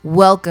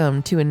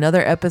Welcome to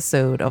another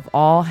episode of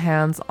All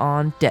Hands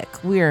on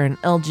Deck. We are an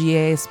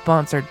LGA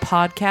sponsored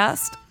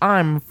podcast.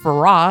 I'm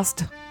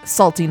Frost,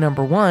 salty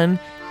number one,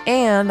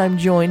 and I'm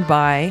joined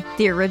by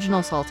the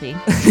original salty.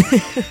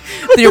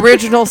 the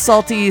original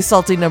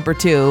salty number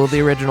two, the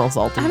original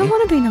salty. I don't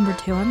want to be number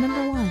two. I'm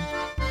number one.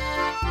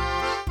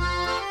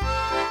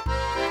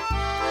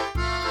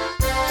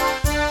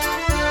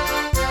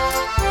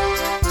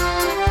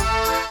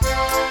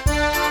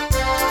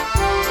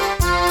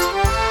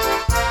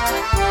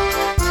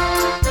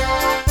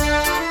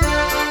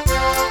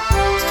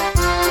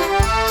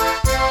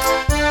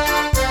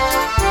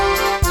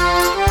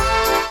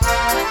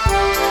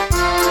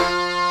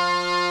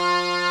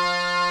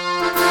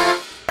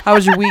 How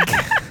was your week?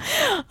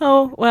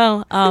 Oh,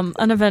 well,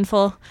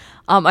 uneventful.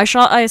 I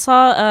saw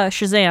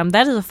Shazam.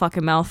 That is a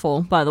fucking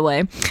mouthful, by the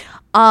way.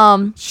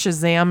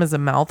 Shazam is a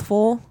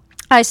mouthful.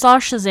 I saw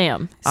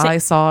Shazam. I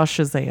saw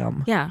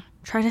Shazam. Yeah,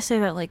 try to say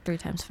that like 3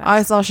 times fast.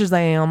 I saw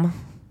Shazam.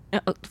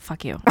 Oh,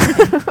 fuck you.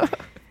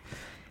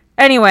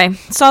 Anyway,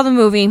 saw the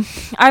movie.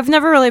 I've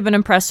never really been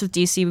impressed with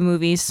DC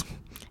movies.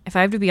 If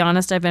I have to be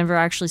honest, I've never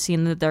actually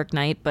seen The Dark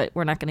Knight, but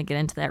we're not going to get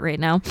into that right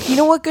now. You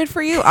know what? Good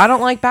for you. I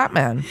don't like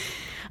Batman.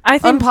 I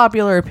think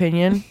unpopular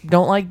opinion.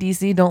 Don't like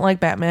DC, don't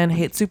like Batman,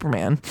 hate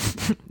Superman.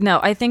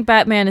 No, I think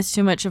Batman is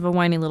too much of a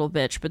whiny little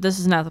bitch, but this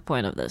is not the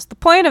point of this. The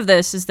point of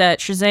this is that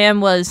Shazam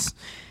was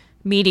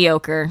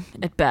mediocre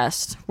at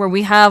best, where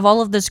we have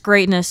all of this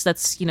greatness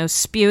that's,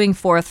 spewing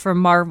forth from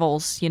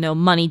Marvel's,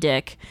 money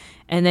dick,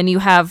 and then you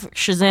have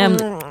Shazam.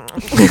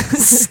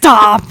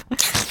 Stop!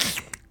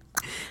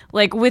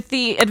 Like, with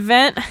the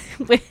event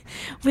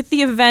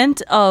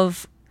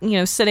of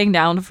sitting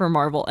down for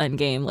Marvel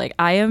Endgame, like,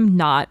 I am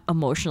not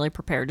emotionally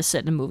prepared to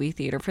sit in a movie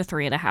theater for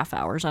 3.5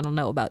 hours. I don't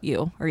know about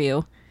you. Are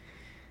you?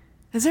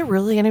 Is it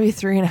really going to be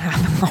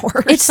 3.5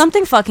 hours? It's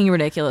something fucking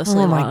ridiculously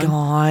long. Oh my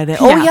god. Yeah.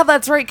 Oh yeah,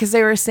 that's right, because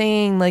they were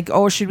saying like,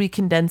 oh, should we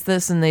condense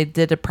this? And they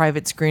did a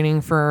private screening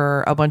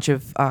for a bunch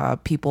of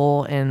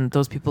people, and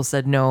those people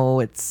said no,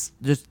 it's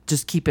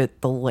just keep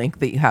it the length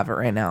that you have it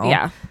right now.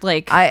 Yeah,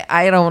 like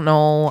I don't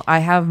know. I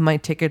have my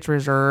tickets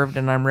reserved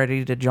and I'm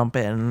ready to jump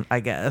in, I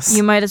guess.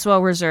 You might as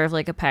well reserve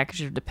like a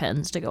package of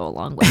Depends to go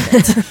along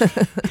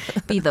with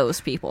it. Be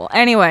those people.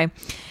 Anyway,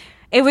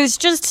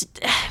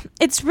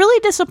 it's really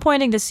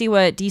disappointing to see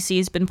what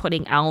DC's been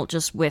putting out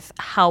just with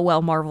how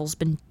well Marvel's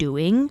been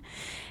doing.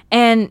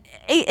 And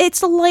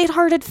it's a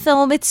lighthearted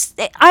film.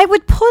 I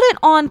would put it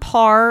on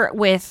par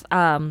with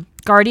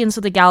Guardians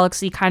of the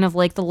Galaxy, kind of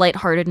like the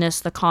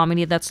lightheartedness, the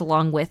comedy that's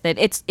along with it.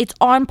 It's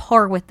on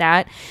par with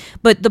that,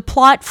 but the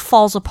plot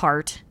falls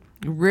apart.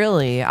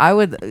 Really?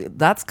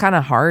 That's kind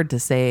of hard to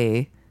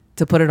say,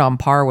 to put it on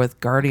par with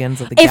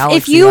Guardians of the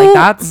Galaxy.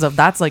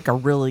 That's like a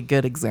really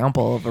good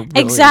example of a really...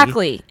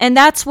 Exactly. And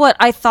that's what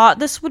I thought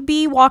this would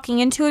be walking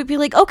into it. Be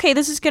like, okay,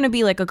 this is going to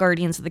be like a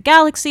Guardians of the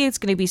Galaxy. It's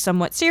going to be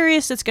somewhat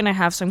serious. It's going to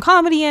have some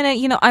comedy in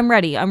it. I'm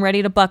ready. I'm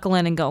ready to buckle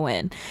in and go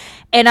in.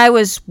 And I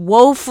was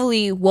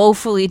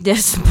woefully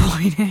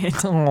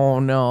disappointed. Oh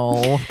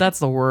no, that's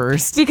the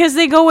worst. Because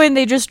they go in,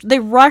 they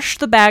rush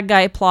the bad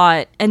guy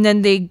plot, and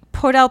then they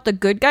put out the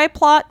good guy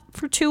plot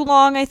for too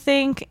long, I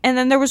think. And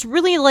then there was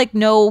really like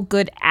no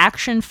good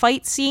action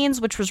fight scenes,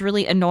 which was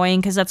really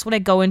annoying, because that's what I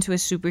go into a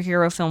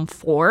superhero film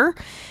for.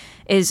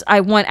 Is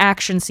I want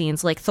action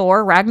scenes. Like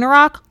Thor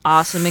Ragnarok,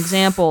 awesome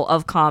example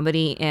of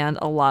comedy and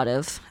a lot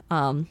of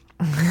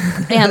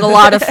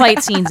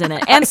fight scenes in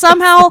it, and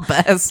somehow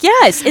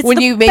yes, it's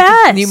when you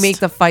make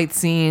the fight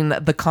scene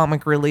the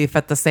comic relief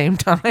at the same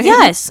time.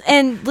 Yes,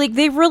 and like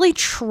they really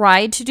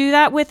tried to do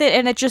that with it,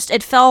 and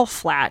it fell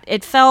flat.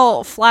 It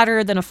fell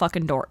flatter than a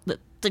fucking door.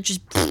 That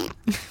just.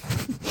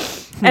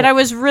 And I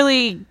was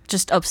really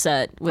just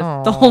upset with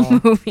the whole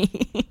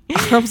movie.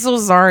 I'm so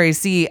sorry.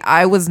 See,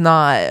 I was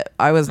not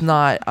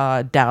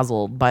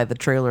dazzled by the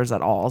trailers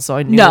at all. So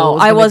I knew. No,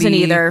 I wasn't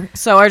either.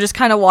 So I just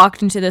kind of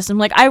walked into this. I'm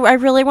like, I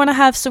really want to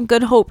have some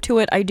good hope to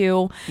it. I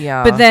do.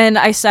 Yeah. But then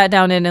I sat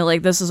down in it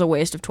like, this is a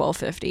waste of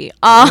 $12.50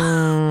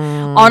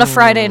 on a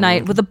Friday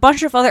night with a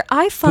bunch of other.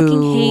 I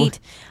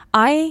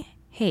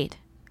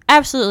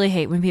absolutely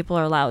hate when people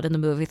are loud in the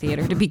movie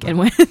theater to begin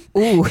with.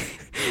 Ooh,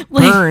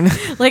 burn.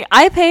 Like,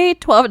 I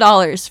paid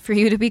 $12 for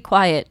you to be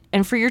quiet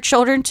and for your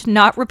children to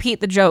not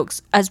repeat the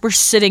jokes as we're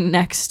sitting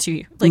next to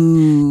you. Like,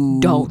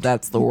 don't.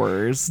 That's the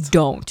worst.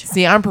 Don't.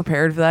 See, I'm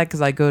prepared for that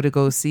because I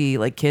go see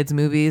like kids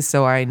movies,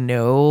 so I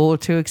know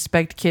to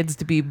expect kids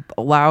to be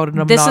loud and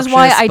obnoxious. This is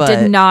why I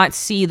did not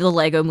see the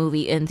Lego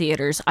movie in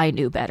theaters. I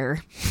knew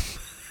better.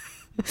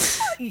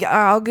 Yeah,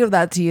 I'll give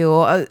that to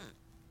you.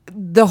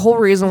 The whole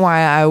reason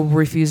why I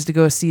refused to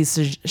go see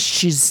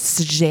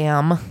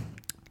Shazam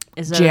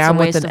is that Jam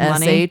with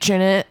an SH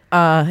in it,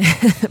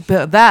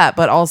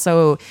 but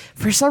also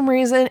for some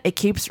reason it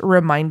keeps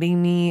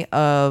reminding me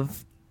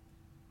of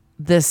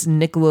this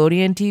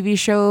Nickelodeon TV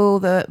show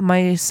that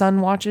my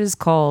son watches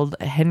called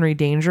Henry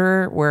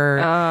Danger,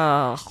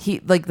 where he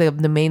like the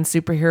main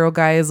superhero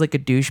guy is like a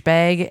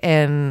douchebag,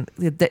 and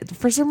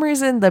for some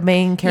reason the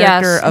main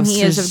character of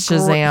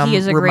Shazam he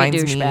is a great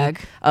reminds me douchebag.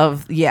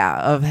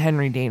 of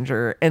Henry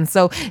Danger. And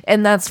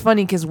that's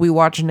funny because we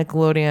watch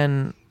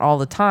Nickelodeon all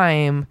the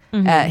time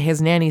at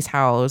his nanny's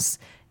house,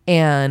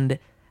 and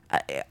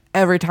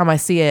every time I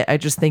see it, I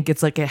just think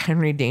it's like a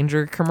Henry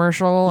Danger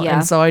commercial. Yeah.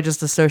 And so I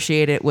just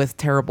associate it with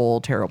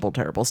terrible, terrible,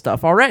 terrible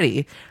stuff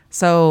already.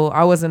 So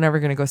I wasn't ever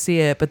going to go see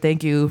it, but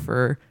thank you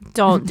for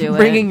Don't do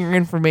bringing it. your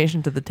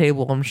information to the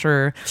table, I'm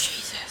sure.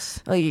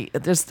 Jesus. Like,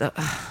 just,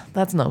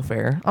 that's no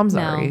fair. I'm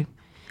sorry. No.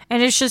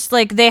 And it's just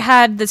like they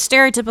had the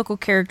stereotypical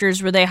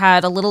characters where they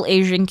had a little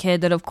Asian kid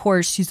that, of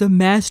course, he's a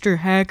master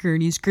hacker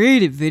and he's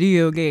great at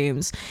video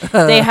games.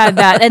 They had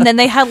that. And then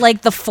they had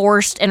like the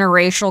forced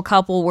interracial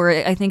couple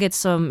where I think it's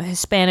some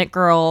Hispanic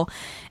girl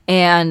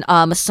and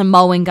a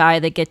Samoan guy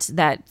that gets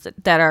that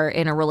are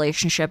in a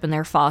relationship and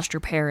their foster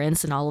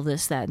parents and all of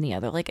this, that, and the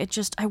other. Like,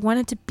 I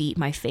wanted to beat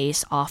my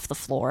face off the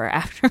floor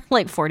after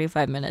like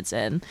 45 minutes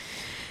in.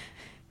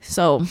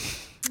 So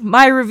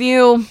my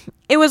review,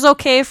 it was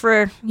okay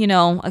for,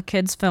 a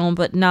kid's film,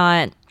 but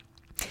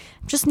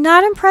just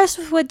not impressed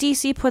with what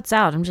DC puts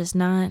out. I'm just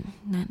not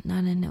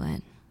into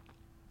it.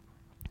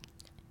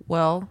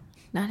 Well,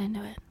 Not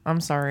into it. I'm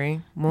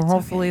sorry. Well,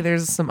 hopefully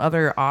there's some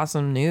other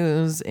awesome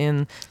news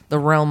in the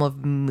realm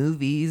of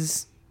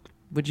movies.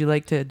 Would you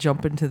like to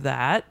jump into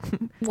that?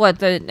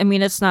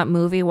 It's not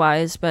movie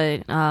wise,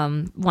 but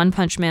One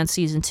Punch Man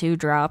season 2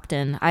 dropped,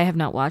 and I have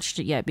not watched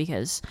it yet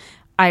because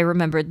I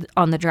remembered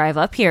on the drive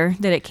up here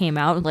that it came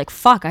out. Like,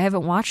 fuck, I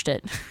haven't watched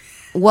it.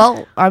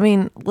 Well,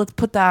 let's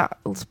put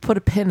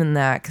a pin in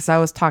that, because I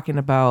was talking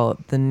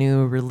about the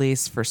new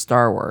release for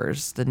Star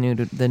Wars, the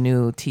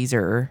new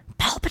teaser.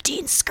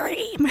 Palpatine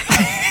scream.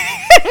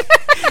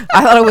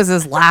 I thought it was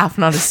his laugh,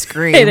 not his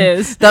scream. It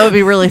is. That would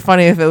be really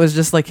funny if it was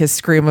just like his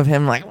scream of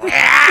him like.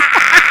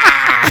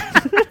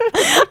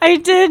 I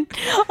did.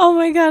 Oh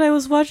my god, I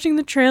was watching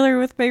the trailer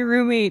with my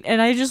roommate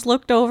and I just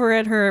looked over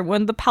at her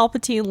when the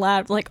Palpatine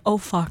laughed, like, oh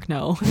fuck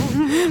no.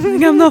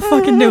 Like, I'm not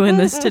fucking doing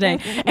this today.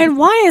 And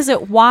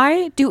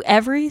why do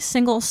every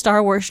single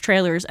Star Wars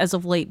trailers as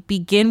of late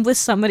begin with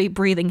somebody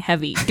breathing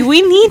heavy? Do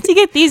we need to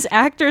get these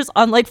actors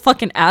on like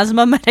fucking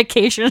asthma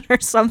medication or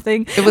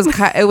something? It was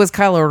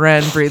Kylo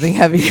Ren breathing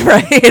heavy,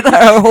 right?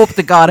 I hope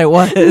to God it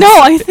was.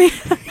 No, I think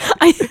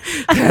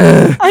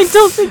I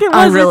don't think it was.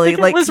 I really think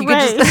like it was you could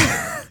Rey.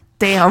 just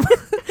damn.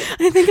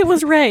 I think it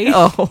was Rey.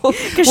 Oh,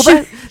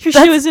 Because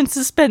she was in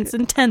suspense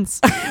and tense.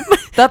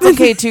 That's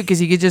okay too,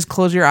 because you could just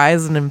close your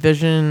eyes and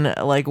envision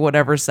like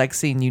whatever sex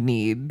scene you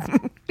need.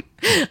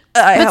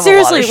 I have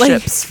seriously, a lot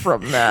of ships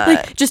from that.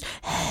 Like, just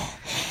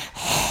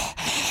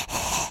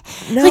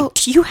no,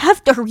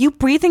 like, are you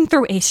breathing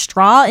through a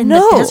straw in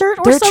the desert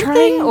or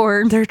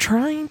something? They're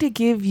trying to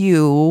give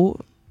you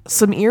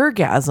some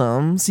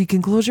eargasm so you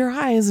can close your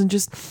eyes and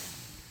just,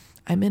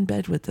 I'm in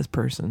bed with this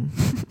person.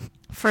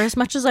 For as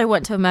much as I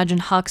want to imagine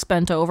Hux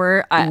bent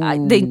over,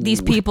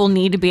 these people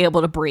need to be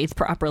able to breathe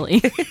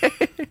properly.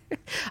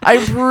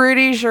 I'm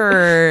pretty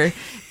sure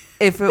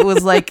if it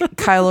was like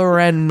Kylo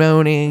Ren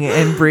moaning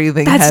and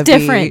breathing heavy,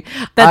 different.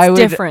 That's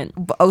different.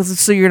 Oh,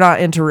 so you're not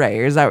into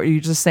Rey? Is that what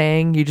you're just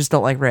saying? You just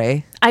don't like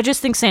Rey? I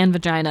just think sand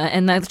vagina,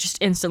 and that just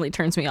instantly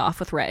turns me off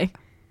with Rey.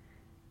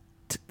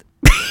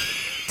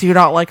 Do you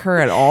not like her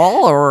at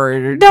all,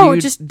 or no?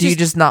 Do you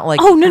just not like?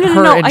 Oh no!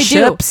 Her in I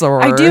ships, do.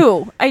 or I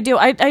do. I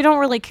don't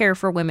really care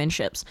for women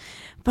ships,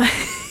 but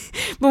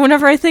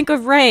whenever I think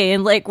of Rey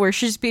and like where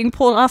she's being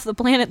pulled off the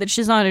planet that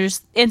she's on, I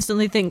just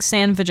instantly think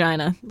sand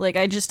vagina. Like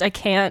I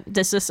can't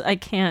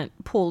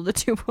pull the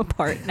two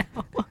apart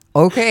now.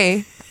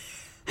 Okay.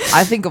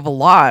 I think of a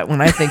lot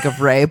when I think of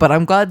Rey, but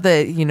I'm glad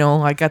that,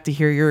 I got to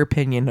hear your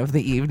opinion of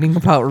the evening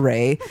about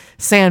Rey.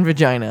 Sand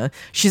vagina.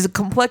 She's a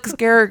complex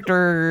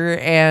character,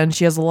 and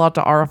she has a lot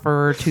to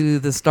offer to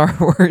the Star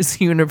Wars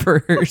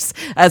universe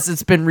as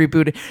it's been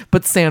rebooted.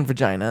 But sand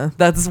vagina.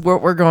 That's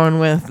what we're going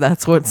with.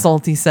 That's what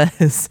Salty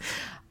says.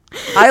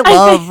 I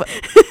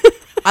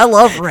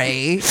love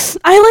Rey.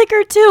 I like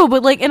her too,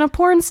 but like in a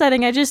porn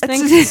setting, I just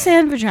think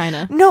sand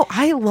vagina.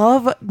 I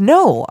love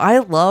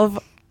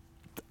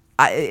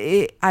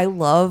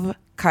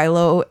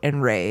Kylo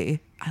and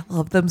Rey. I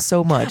love them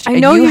so much. I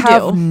know you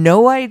have do.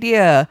 No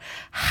idea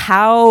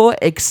how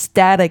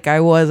ecstatic I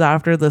was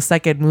after the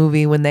second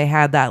movie when they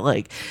had that,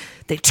 like,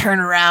 they turn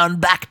around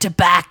back to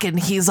back and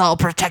he's all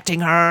protecting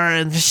her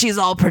and she's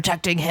all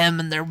protecting him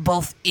and they're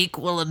both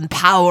equal in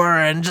power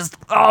and just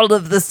all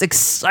of this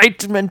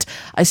excitement.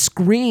 I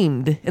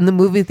screamed in the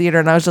movie theater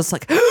and I was just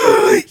like,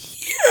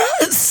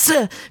 yes!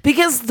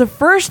 Because the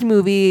first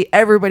movie,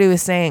 everybody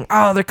was saying,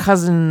 oh, they're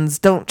cousins,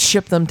 don't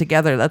ship them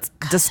together, that's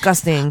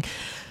disgusting.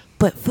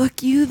 But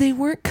fuck you, they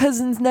weren't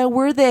cousins now,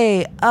 were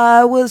they?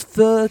 I was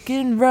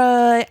fucking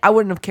right. I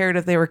wouldn't have cared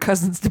if they were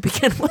cousins to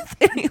begin with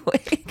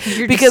anyway.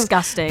 You're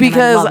disgusting.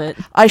 Because and I love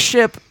it. I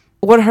ship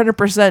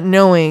 100%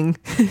 knowing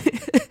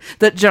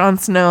that Jon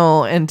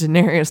Snow and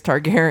Daenerys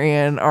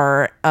Targaryen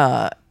are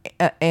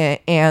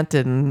aunt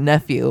and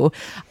nephew.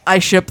 I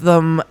ship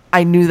them.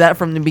 I knew that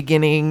from the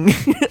beginning.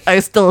 I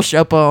still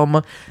ship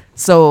them.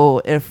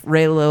 So if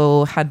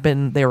Raylo had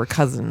been, they were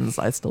cousins,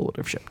 I still would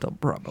have shipped them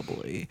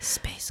probably.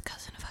 Space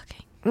cousin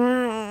fucking. Use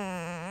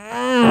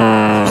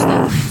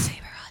that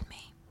lightsaber on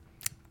me.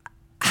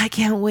 I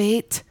can't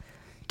wait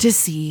to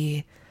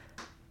see.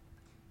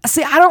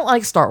 See, I don't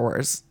like Star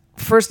Wars,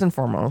 first and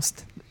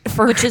foremost.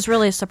 Which is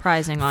really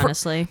surprising,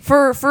 honestly.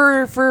 For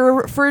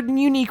a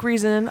unique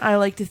reason, I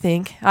like to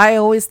think. I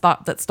always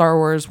thought that Star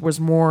Wars was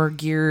more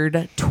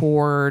geared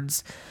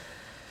towards,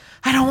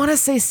 I don't want to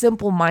say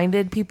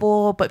simple-minded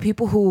people, but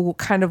people who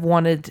kind of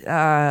wanted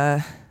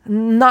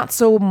not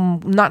so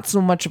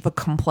much of a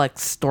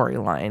complex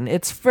storyline.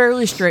 It's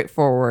fairly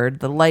straightforward.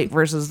 The light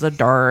versus the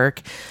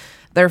dark.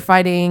 They're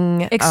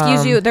fighting.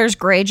 Excuse you. There's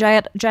gray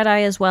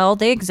Jedi as well.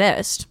 They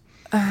exist.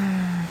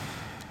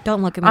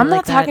 Don't look at me. I'm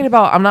not talking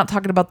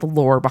about the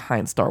lore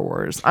behind Star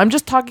Wars. I'm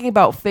just talking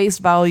about face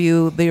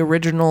value, the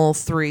original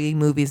 3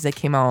 movies that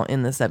came out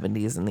in the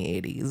 70s and the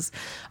 80s.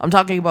 I'm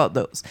talking about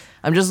those.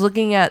 I'm just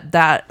looking at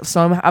that.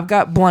 So I've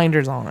got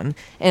blinders on.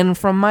 And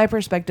from my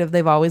perspective,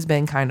 they've always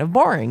been kind of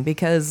boring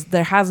because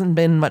there hasn't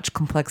been much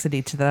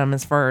complexity to them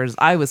as far as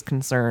I was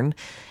concerned.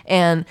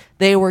 And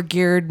they were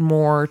geared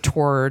more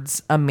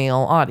towards a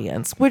male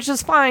audience, which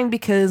is fine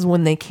because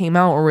when they came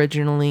out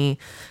originally,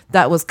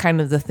 that was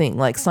kind of the thing.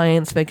 Like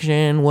science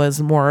fiction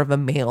was more of a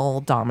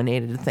male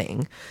dominated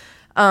thing.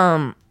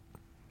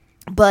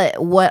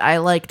 But what I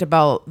liked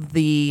about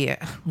the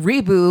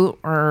reboot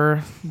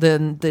or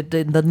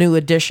the new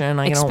edition,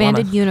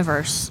 expanded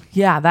universe.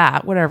 Yeah,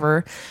 that,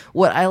 whatever.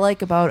 What I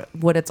like about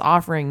what it's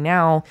offering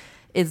now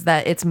is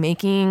that it's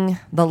making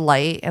the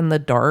light and the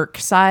dark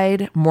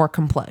side more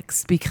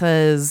complex,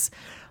 because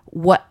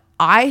what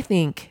I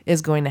think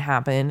is going to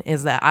happen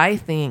is that I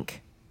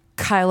think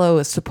Kylo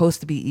is supposed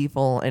to be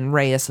evil and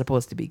Rey is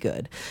supposed to be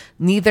good.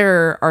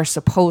 Neither are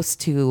supposed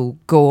to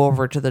go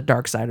over to the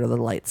dark side or the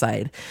light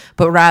side,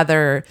 but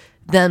rather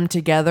them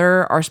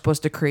together are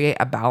supposed to create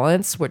a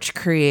balance, which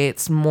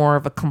creates more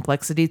of a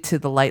complexity to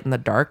the light and the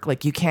dark.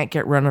 Like you can't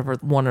get run over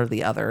one or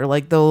the other.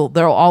 Like they'll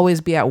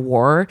always be at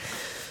war.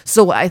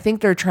 So what I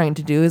think they're trying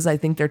to do is I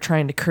think they're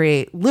trying to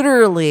create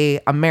literally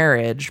a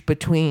marriage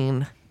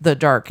between the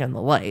dark and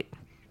the light.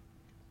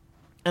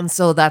 And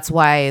so that's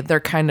why they're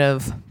kind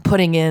of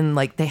putting in,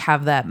 like, they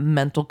have that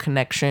mental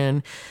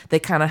connection. They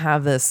kind of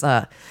have this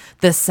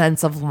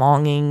sense of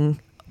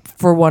longing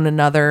for one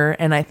another.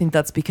 And I think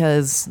that's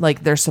because,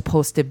 like, they're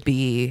supposed to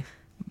be...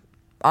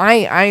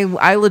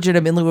 I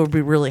legitimately would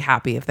be really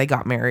happy if they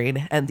got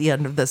married at the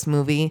end of this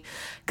movie,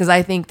 because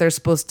I think they're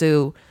supposed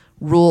to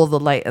rule the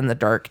light and the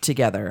dark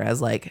together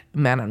as like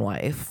man and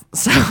wife.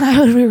 So I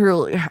would be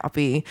really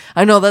happy.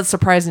 I know that's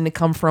surprising to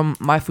come from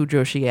my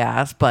Fujoshi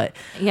ass, but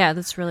yeah,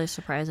 that's really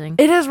surprising.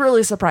 It is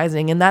really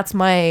surprising, and that's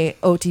my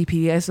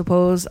OTP, I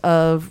suppose,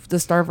 of the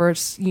Star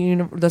Wars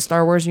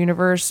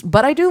universe.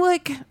 But I do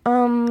like.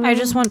 I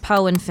just want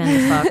Poe and Finn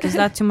to fuck. Is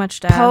that too much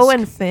to ask? Poe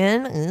and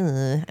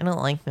Finn? I don't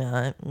like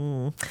that.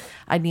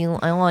 I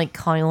like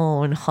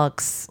Kylo and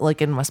Hux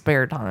like in my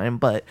spare time,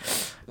 but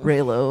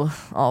Raylo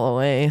all the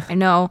way. I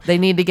know. They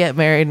need to get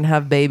married and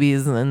have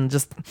babies and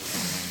just...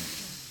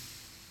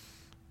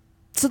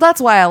 So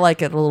that's why I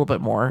like it a little bit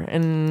more.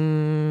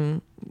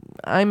 And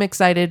I'm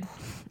excited.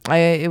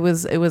 It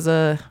was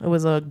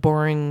a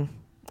boring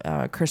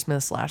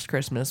Christmas last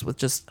Christmas with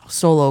just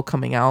Solo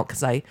coming out,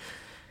 because I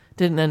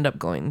didn't end up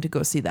going to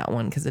go see that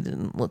one because it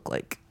didn't look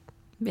like...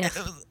 Yeah.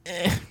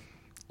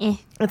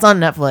 It's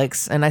on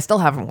Netflix, and I still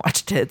haven't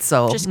watched it,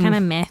 so... Just kind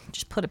of meh.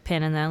 Just put a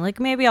pin in that. Like,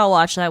 maybe I'll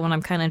watch that when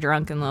I'm kind of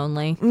drunk and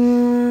lonely.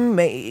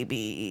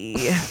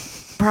 Maybe.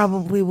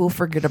 Probably will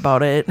forget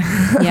about it.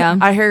 Yeah.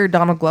 I heard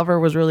Donald Glover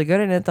was really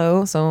good in it,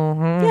 though, so...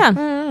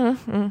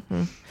 Yeah.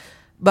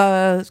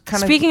 But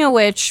speaking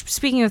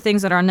of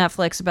things that are on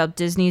Netflix, about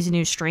Disney's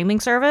new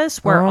streaming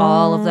service, where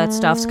all of that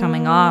stuff's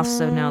coming off.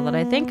 So now that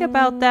I think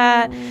about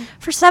that,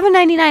 for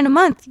 $7.99 a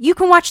month, you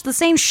can watch the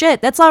same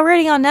shit that's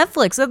already on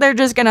Netflix that they're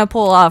just gonna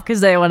pull off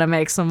because they want to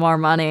make some more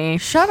money.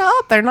 Shut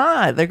up! They're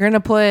not. They're gonna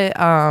put.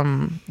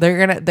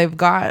 They've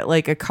got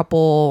like a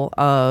couple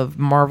of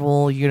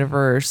Marvel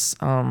Universe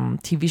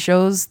TV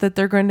shows that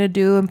they're going to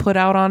do and put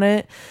out on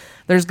it.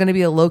 There's going to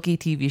be a Loki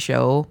TV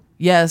show.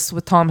 Yes,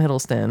 with Tom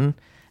Hiddleston.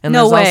 And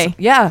no way. Also,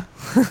 yeah.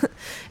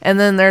 And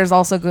then there's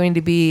also going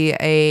to be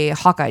a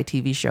Hawkeye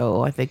TV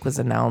show, I think was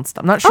announced.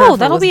 I'm not sure. Oh,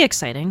 that'll be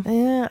exciting.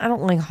 I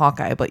don't like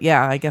Hawkeye, but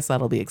yeah, I guess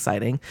that'll be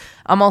exciting.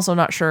 I'm also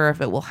not sure if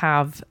it will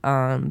have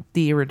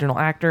the original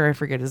actor. I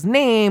forget his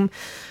name.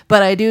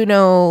 But I do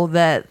know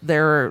that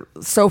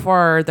so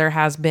far there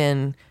has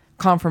been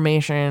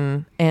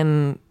confirmation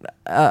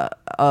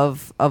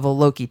of a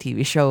Loki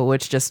TV show,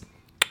 which just...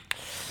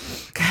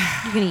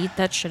 You're gonna eat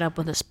that shit up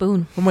with a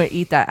spoon. I'm gonna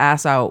eat that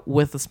ass out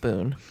with a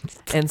spoon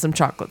and some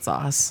chocolate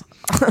sauce.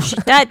 No.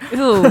 I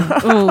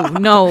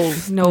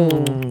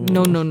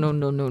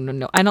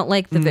don't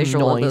like the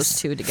visual of those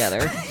two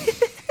together.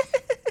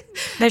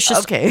 There's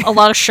just Okay. a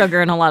lot of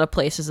sugar in a lot of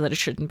places that it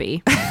shouldn't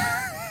be.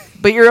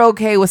 But you're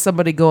okay with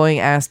somebody going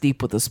ass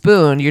deep with a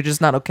spoon. You're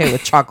just not okay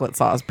with chocolate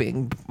sauce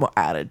being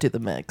added to the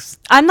mix.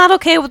 I'm not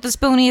okay with the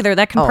spoon either.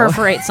 That can Oh.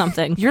 perforate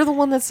something. You're the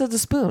one that said the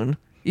spoon.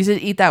 You said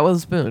eat that with a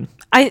spoon.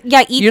 Eat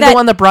You're that. the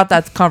one that brought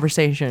that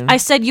conversation. I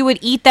said you would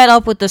eat that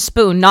up with the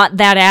spoon, not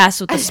that ass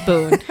with the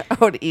spoon. I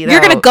would eat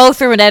You're gonna out. go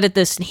through and edit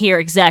this and hear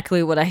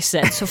exactly what I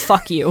said. So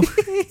fuck you.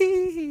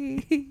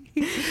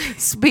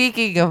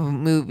 Speaking of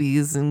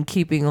movies and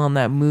keeping on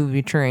that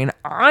movie train,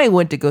 I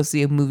went to go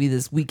see a movie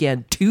this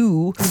weekend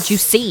too. Did you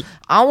see?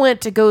 I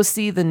went to go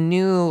see the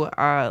new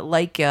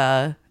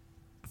Leica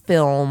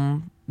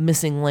film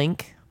Missing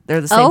Link.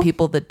 They're the same Oh?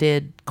 people that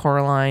did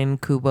Coraline,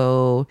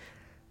 Kubo,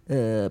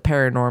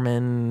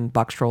 Paranorman,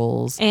 Box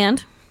Trolls. And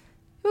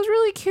It was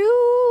really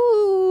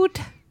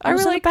cute. I What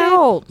was really it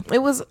about? liked it. It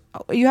was.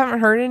 You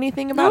haven't heard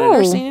anything about it No.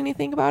 or seen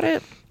anything about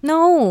it?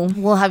 no,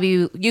 Well,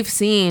 you've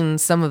seen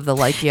some of the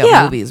Leica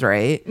Yeah. movies,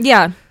 right?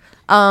 yeah,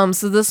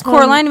 So this one,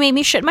 Coraline made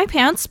me shit my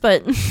pants,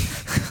 but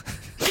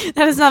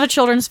that is not a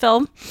children's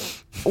film.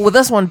 well,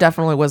 this one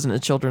definitely wasn't a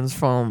children's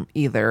film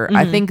either.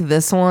 I Mm-hmm. think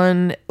this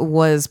one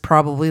was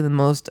probably the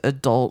most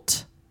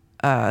adult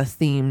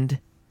themed.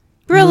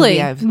 Really,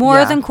 movie I've- more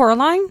yeah. than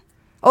Coraline.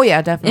 Oh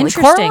yeah, definitely.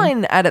 Interesting.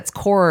 Coraline at its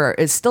core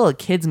is still a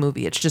kids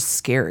movie. It's just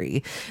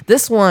scary.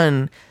 This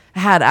one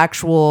had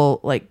actual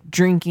like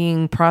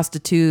drinking,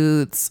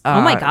 prostitutes. Oh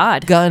my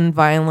God. Gun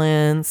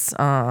violence.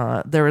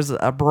 There was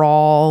a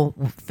brawl,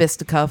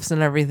 fisticuffs,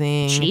 and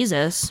everything.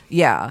 Jesus.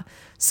 Yeah.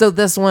 So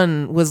this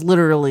one was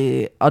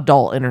literally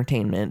adult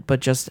entertainment,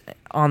 but just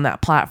on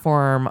that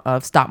platform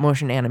of stop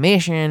motion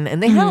animation.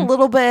 And they had a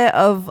little bit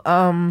of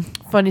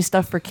funny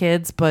stuff for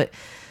kids, but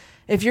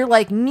if you're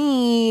like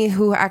me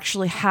who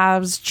actually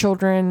has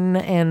children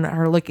and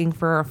are looking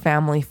for a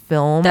family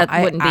film, That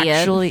wouldn't be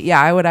it. Yeah,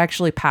 I would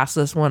actually pass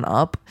this one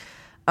up.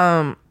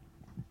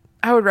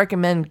 I would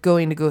recommend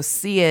going to go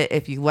see it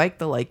if you like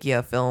the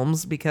Leica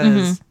films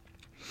because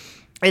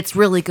it's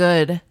really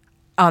good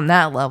on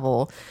that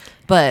level.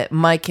 But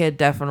my kid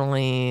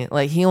definitely,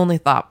 like, he only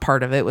thought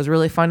part of it was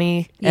really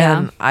funny. Yeah.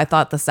 And I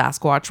thought the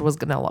Sasquatch was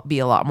going to be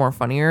a lot more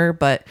funnier.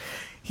 But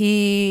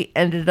he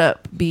ended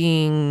up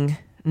being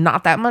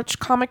not that much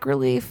comic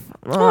relief.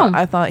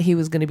 I thought he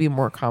was going to be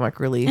more comic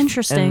relief.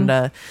 Interesting.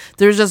 And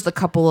there's just a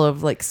couple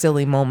of, like,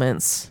 silly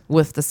moments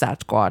with the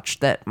Sasquatch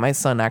that my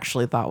son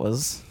actually thought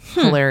was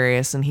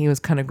hilarious. And he was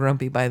kind of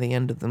grumpy by the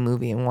end of the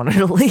movie and wanted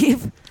to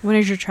leave. When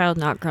is your child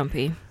not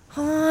grumpy?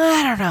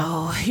 I don't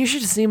know. You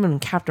should have seen him in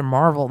Captain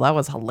Marvel. That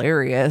was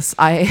hilarious.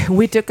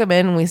 We took him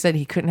in and we said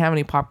he couldn't have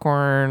any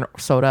popcorn,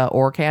 soda,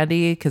 or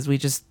candy because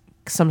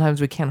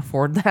sometimes we can't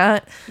afford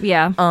that.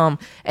 Yeah.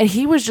 And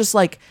he was just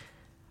like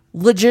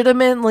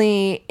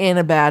legitimately in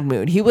a bad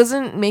mood. He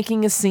wasn't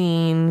making a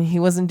scene. He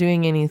wasn't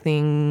doing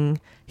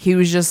anything. He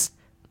was just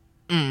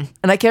and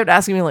I kept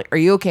asking him like, "Are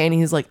you okay?" And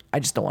he's like, "I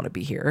just don't want to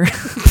be here."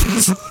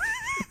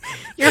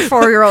 Your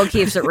 4-year-old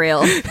keeps it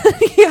real.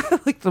 Yeah,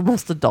 like the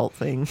most adult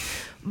thing.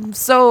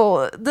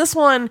 So this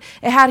one,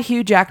 it had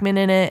Hugh Jackman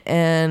in it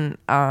and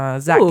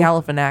Zach Ooh.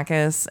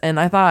 Galifianakis, and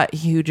I thought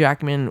Hugh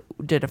Jackman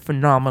did a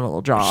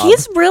phenomenal job.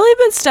 He's really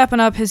been stepping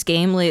up his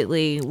game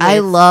lately. I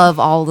with- love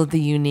all of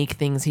the unique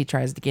things he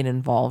tries to get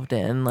involved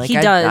in. Like he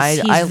I, does. I,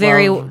 He's I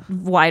very love-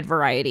 wide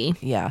variety.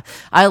 yeah,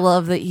 I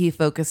love that he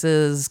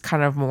focuses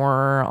kind of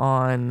more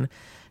on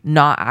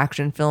not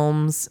action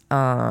films.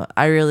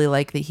 I really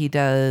like that he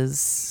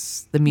does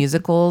the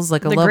musicals,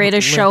 like The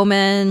Greatest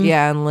Showman.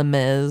 Yeah, and Les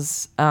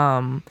Mis.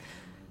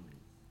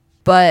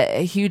 But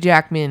Hugh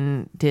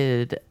Jackman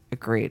did a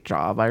great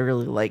job. I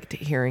really liked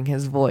hearing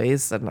his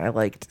voice, and I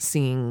liked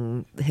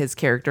seeing his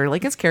character.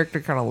 Like, his character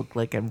kind of looked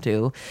like him,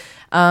 too.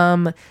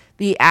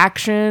 The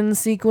action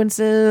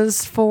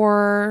sequences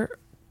for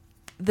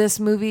this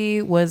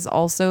movie was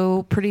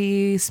also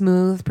pretty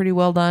smooth, pretty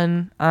well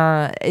done.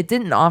 It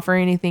didn't offer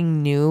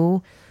anything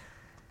new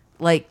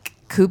like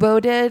Kubo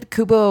did.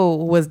 Kubo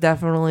was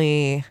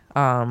definitely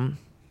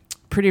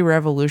pretty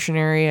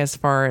revolutionary as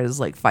far as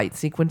like fight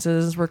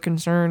sequences were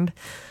concerned.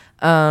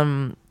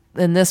 And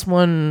this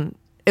one,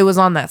 it was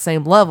on that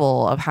same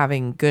level of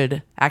having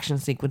good action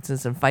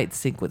sequences and fight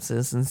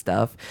sequences and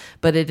stuff,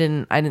 but I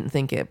didn't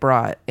think it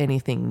brought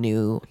anything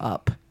new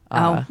up.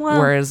 Oh, well.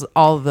 Whereas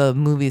all the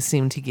movies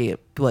seem to get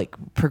like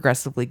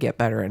progressively get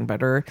better and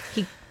better.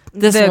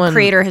 The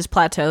creator has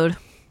plateaued.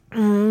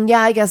 Yeah,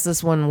 I guess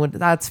this one would.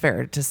 That's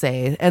fair to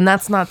say, and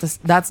that's not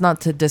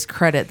to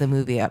discredit the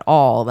movie at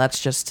all.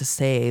 That's just to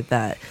say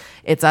that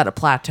it's at a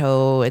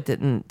plateau. It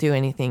didn't do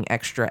anything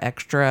extra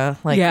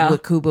like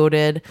what Kubo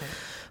did,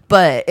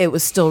 but it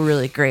was still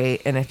really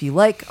great. And if you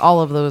like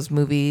all of those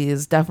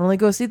movies, definitely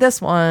go see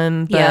this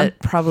one. But Yeah.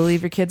 probably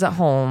leave your kids at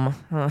home.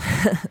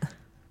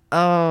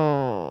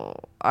 Oh,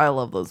 I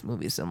love those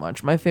movies so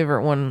much. My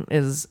favorite one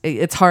is,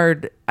 it's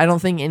hard. I don't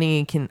think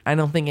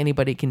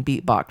anybody can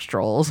beat Box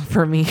Trolls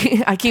for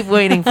me. I keep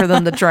waiting for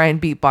them to try and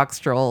beat Box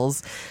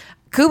Trolls.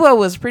 Kubo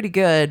was pretty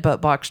good,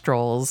 but Box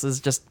Trolls is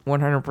just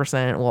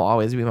 100% will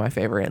always be my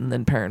favorite, and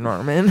then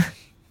Paranorman.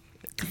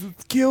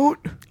 It's cute.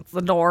 It's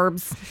the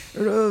Dorbs.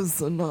 It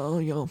is.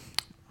 And,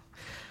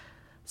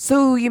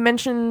 So you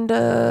mentioned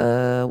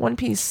One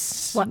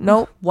Piece. What?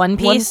 Nope. One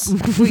Piece?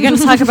 We're going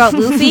to talk about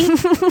Luffy?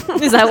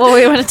 Is that what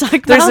we want to talk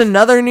about? There's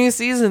another new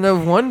season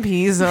of One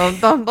Piece. I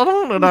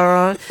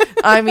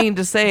mean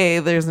to say,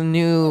 there's a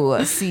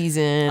new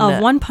season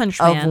of One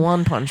Punch Man. Of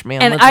One Punch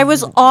Man. And I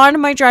was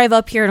on my drive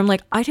up here, and I'm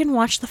like, I didn't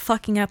watch the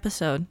fucking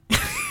episode.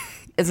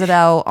 Is it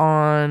out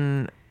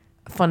on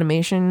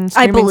Funimation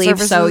streaming I believe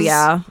services? so,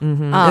 yeah.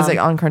 Is it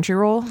on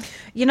Crunchyroll?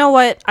 You know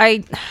what?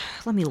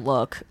 Let me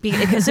look.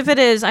 Because if it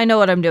is, I know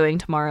what I'm doing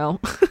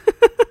tomorrow.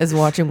 Is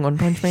watching One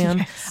Punch Man.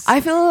 Yes. I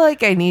feel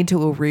like I need to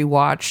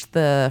rewatch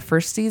the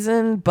first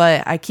season,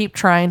 but I keep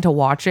trying to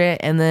watch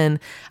it and then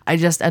I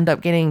just end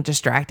up getting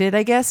distracted,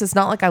 I guess. It's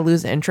not like I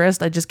lose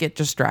interest. I just get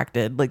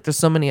distracted. Like there's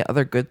so many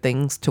other good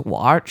things to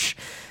watch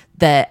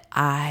that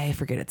I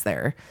forget it's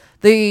there.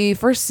 The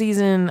first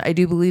season, I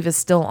do believe, is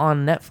still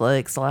on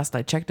Netflix. The last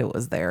I checked, it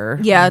was there.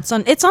 Yeah, it's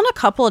on a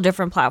couple of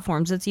different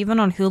platforms. It's even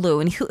on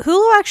Hulu, and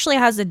Hulu actually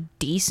has a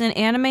decent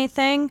anime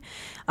thing,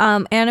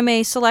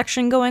 anime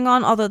selection going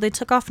on. Although they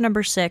took off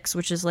number 6,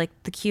 which is like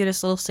the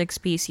cutest little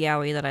 6-piece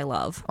yaoi that I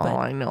love. Oh,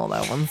 I know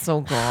that one's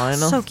so gone.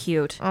 So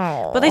cute.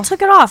 Oh. But they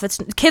took it off. It's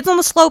Kids on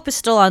the Slope is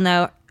still on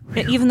there,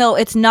 even though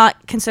it's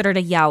not considered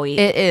a yaoi.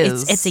 It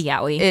is. It's a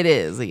yaoi. It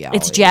is a yaoi.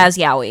 It's jazz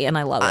yaoi, and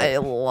I love it. I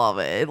love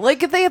it.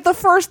 Like the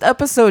first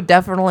episode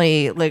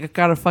definitely like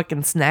got a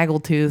fucking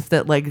snaggletooth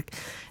that like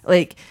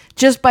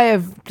just by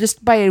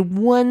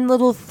one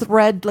little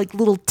thread, like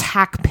little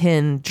tack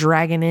pin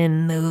dragging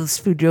in those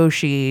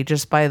Fujoshi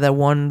just by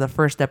the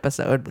first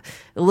episode.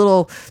 A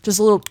little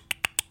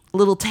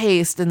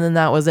taste, and then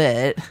that was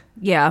it.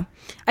 Yeah,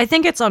 I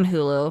think it's on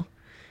Hulu.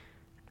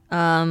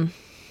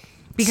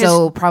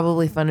 So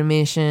probably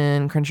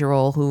Funimation,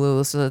 Crunchyroll,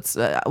 Hulu. So it's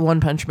One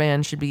Punch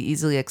Man should be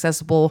easily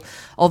accessible.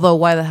 Although,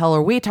 why the hell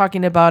are we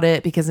talking about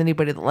it? Because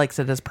anybody that likes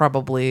it has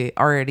probably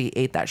already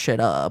ate that shit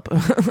up.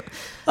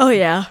 Oh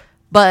yeah.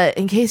 But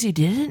in case you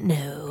didn't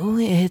know,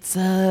 it's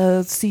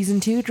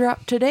season 2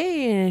 dropped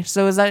today.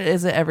 So is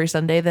it every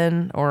Sunday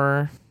then,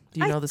 or do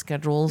you know the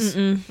schedules?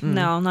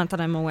 No, not that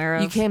I'm aware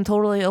of. You came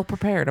totally ill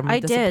prepared. I'm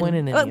disappointed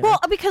in you.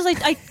 Well, because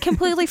I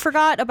completely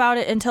forgot about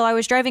it until I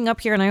was driving up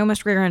here and I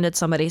almost rear-ended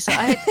somebody. So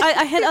I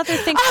had other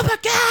things. Oh my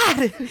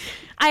god!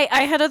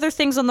 I had other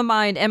things on the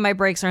mind, and my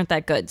brakes aren't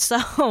that good.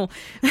 So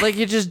like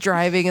you're just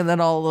driving, and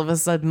then all of a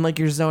sudden, like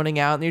you're zoning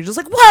out, and you're just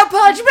like, One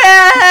Punch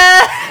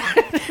Man!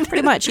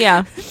 pretty much,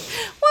 yeah. One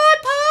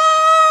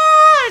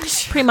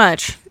Punch! Pretty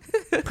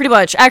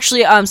much.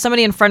 Actually,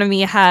 somebody in front of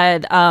me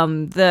had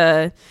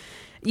the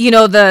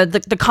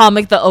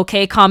comic, the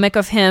OK comic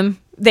of him.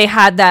 They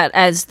had that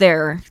as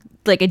their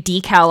like a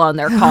decal on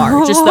their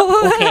car, just the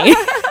OK.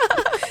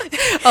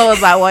 Oh,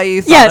 is that why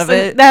you thought of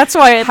it? That's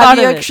why I thought Have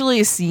of you it.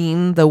 actually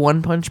seen the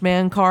One Punch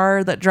Man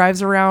car that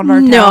drives around our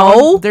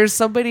No. town? There's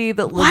somebody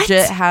that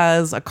legit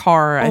has a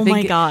car. Oh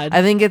my God.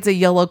 I think it's a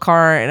yellow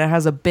car and it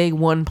has a big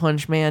One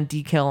Punch Man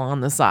decal on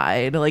the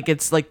side. Like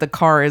it's like the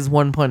car is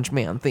One Punch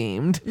Man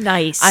themed.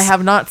 Nice. I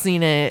have not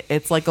seen it.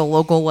 It's like a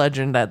local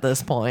legend at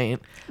this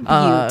point.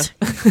 Beaut.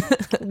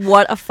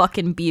 What a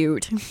fucking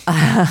beaut.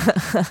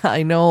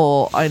 I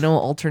know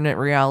alternate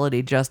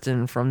reality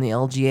Justin from the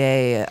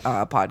LGA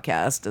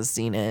podcast has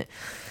seen it,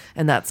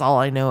 and that's all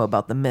I know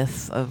about the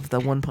myth of the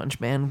One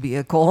Punch Man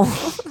vehicle.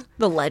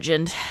 The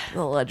legend.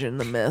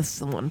 The myth,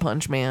 the One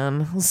Punch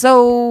Man.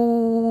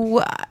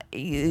 So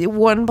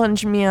One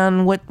Punch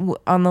Man, what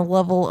on the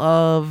level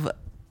of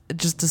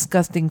just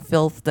disgusting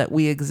filth that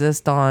we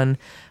exist on,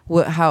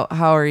 how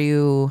are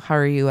you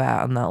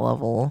at on that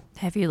level?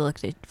 Have you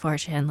looked at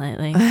 4chan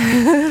lately?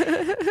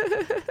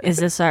 Is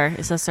this our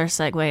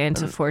segue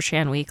into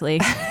 4chan Weekly?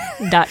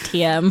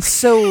 .tm.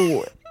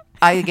 So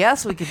I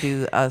guess we could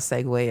do a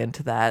segue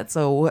into that.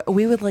 So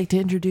we would like to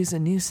introduce a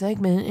new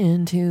segment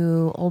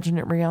into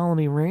Alternate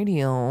Reality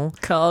Radio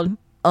Called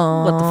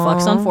What the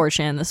Fuck's on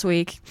 4chan this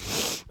week.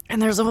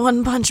 And there's a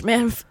One Punch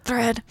Man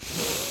thread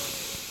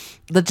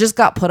that just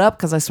got put up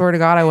because I swear to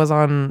God I was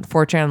on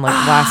 4chan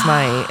like last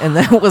night and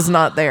that was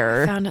not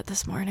there. Found it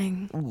this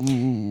morning.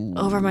 Ooh.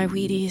 Over my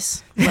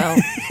Wheaties. Well,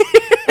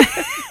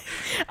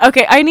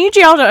 okay, I need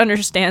y'all to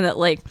understand that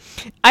like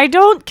I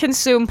don't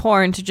consume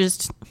porn to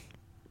just.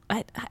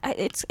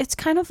 It's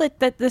kind of like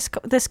that.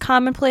 This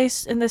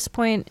commonplace in this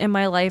point in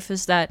my life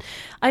is that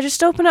I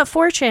just open up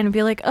 4chan and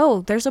be like,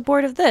 oh, there's a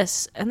board of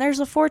this, and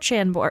there's a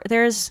 4chan board.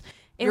 There's.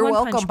 You're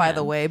welcome, by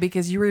the way,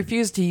 because you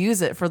refused to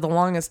use it for the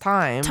longest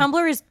time.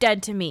 Tumblr is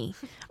dead to me.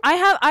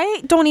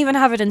 I don't even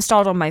have it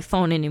installed on my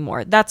phone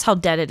anymore. That's how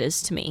dead it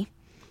is to me.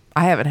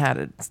 I haven't had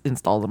it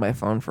installed on my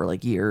phone for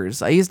like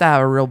years. I used to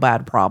have a real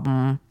bad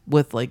problem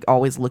with like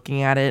always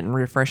looking at it and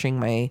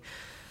refreshing my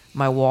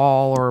my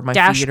wall or my feed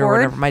or Dashboard?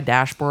 whatever, my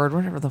dashboard,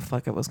 whatever the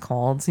fuck it was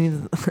called.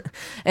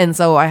 And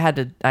so I had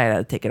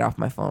to take it off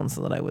my phone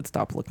so that I would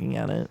stop looking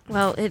at it.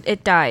 Well,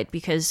 it died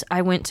because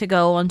I went to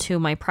go onto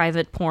my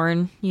private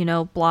porn,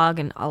 blog,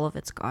 and all of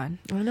it's gone.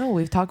 I know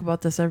we've talked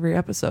about this every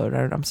episode.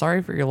 I'm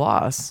sorry for your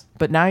loss,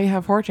 but now you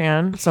have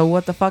 4chan. So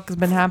what the fuck has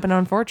been happening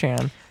on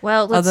 4chan?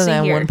 Well, let's other see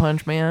than here. One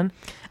Punch Man.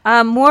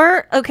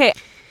 Okay.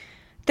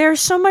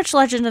 There's so much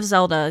Legend of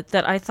Zelda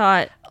that I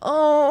thought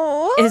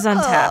is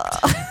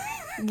untapped.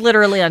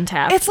 Literally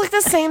untapped. It's like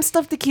the same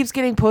stuff that keeps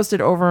getting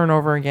posted over and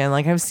over again.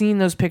 Like, I've seen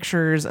those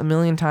pictures a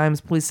million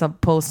times. Please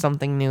post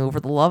something new. For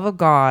the love of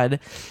God,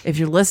 if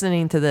you're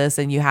listening to this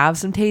and you have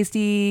some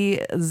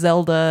tasty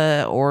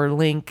Zelda or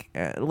Link,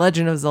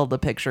 Legend of Zelda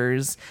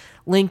pictures,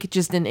 Link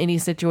just in any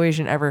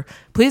situation ever,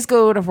 please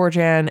go to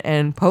 4chan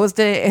and post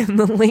it in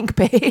the Link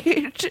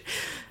page.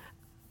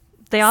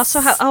 They also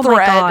have, oh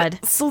my God.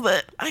 So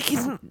that I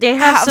can They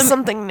have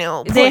something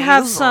new. They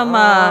have please. some,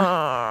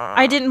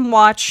 I didn't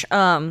watch,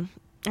 I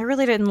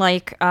really didn't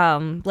like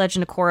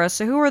Legend of Korra.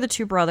 So who are the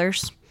two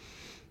brothers?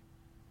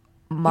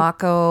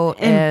 Mako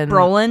And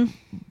Brolin?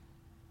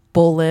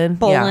 Bolin.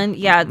 Bolin.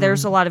 Yeah,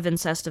 there's a lot of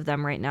incest of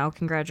them right now.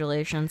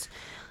 Congratulations.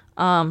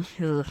 Ugh.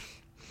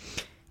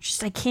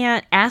 Just, I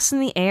can't. Ass in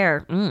the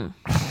air.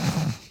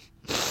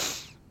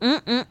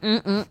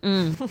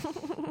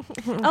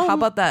 How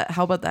about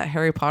that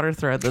Harry Potter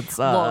thread that's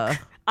Look,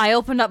 I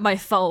opened up my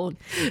phone.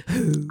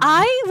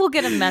 I will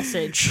get a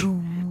message.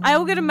 I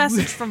will get a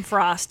message from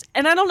Frost,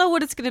 and I don't know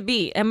what it's going to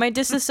be. Am I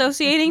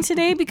disassociating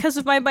today because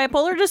of my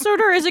bipolar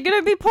disorder, or is it going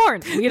to be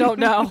porn? We don't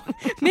know.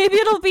 Maybe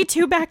it'll be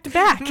 2 back to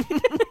back.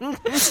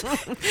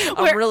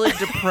 I'm really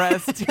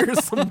depressed.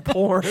 Here's some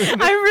porn. I'm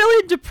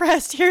really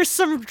depressed. Here's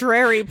some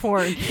dreary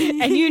porn,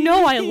 and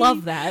I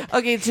love that.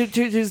 Okay,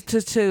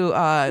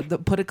 to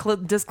put a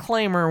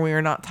disclaimer, we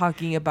are not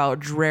talking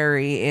about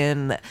dreary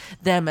in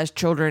them as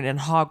children in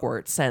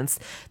Hogwarts sense.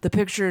 The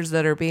pictures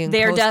that are being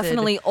They're posted,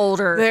 definitely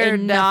older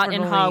and not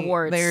in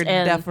Hogwarts. They're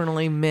and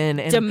definitely men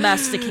and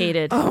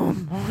domesticated. Oh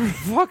my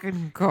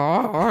fucking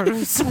God.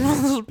 Some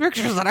of those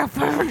pictures that I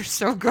found are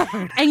so good.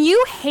 And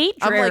you hate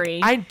I'm dreary.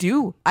 like, I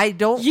do. I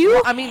don't.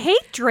 You I mean,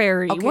 hate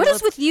dreary. Okay, what is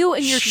let's- with you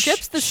and your Shh,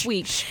 ships this shh,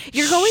 week? shh,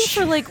 You're going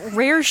for like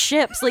rare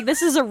ships. Like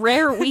this is a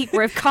rare week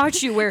where I've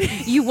caught you where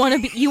you want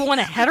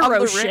a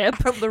hetero ship.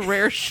 I'm the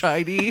rare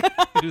shiny.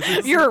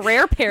 You're a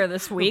rare pair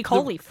this week.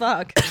 Holy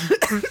fuck.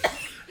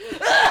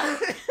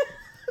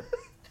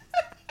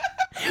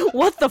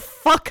 What the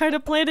fuck kind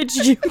of planet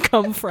did you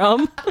come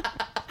from?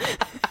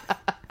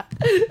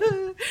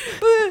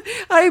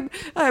 I'm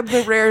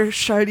the rare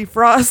shiny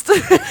frost.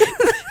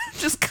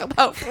 Just come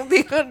out from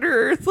the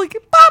under earth like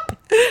pop.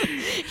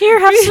 Here,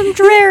 have some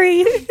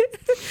dreary.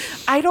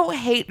 I don't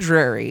hate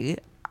dreary.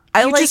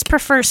 I You like just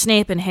prefer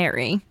Snape and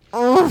Harry.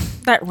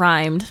 That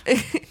rhymed.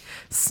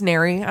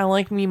 snary. I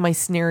like me my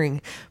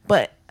snaring.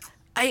 But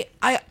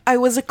I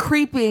was a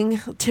creeping,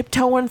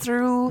 tiptoeing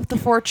through the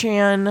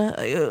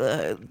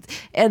 4chan,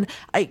 and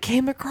I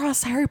came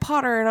across Harry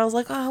Potter, and I was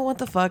like, oh, what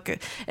the fuck? And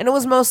it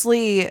was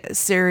mostly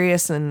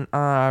Sirius and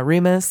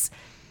Remus,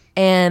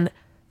 and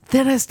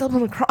then I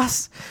stumbled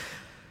across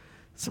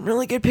some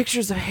really good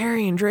pictures of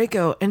Harry and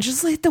Draco, and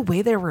just like the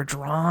way they were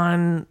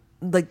drawn,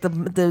 like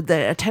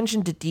the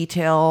attention to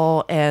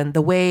detail and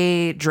the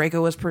way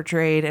Draco was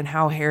portrayed and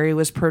how Harry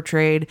was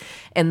portrayed,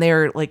 and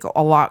they're like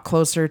a lot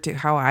closer to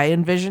how I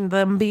envisioned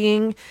them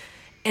being,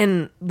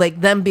 and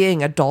like them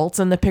being adults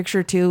in the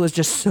picture too was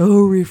just so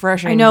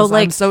refreshing. I know, 'cause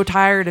like, I'm so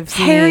tired of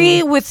seeing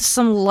Harry with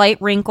some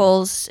light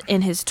wrinkles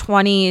in his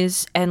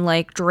 20s and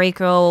like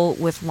Draco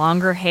with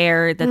longer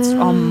hair that's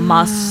all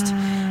mussed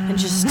and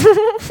just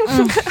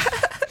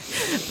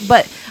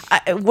But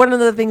one of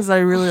the things that I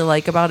really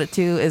like about it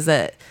too is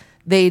that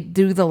they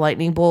do the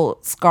lightning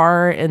bolt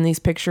scar in these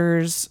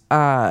pictures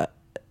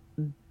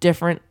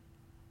differently.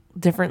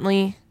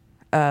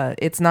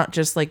 It's not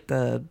just like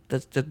the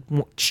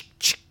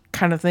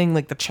kind of thing,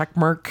 like the check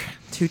mark,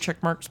 2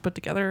 check marks put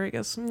together, I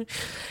guess.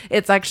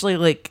 It's actually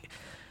like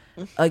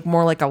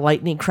more like a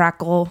lightning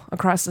crackle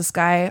across the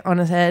sky on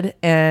his head.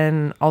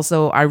 And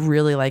also I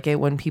really like it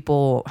when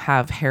people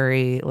have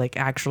Harry like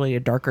actually a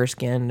darker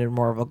skin and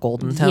more of a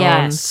golden tone.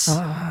 Yes.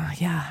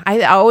 Yeah,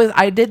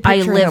 I did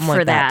picture live him like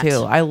for that that.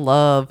 too. I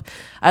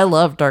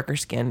love darker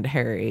skinned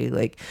Harry,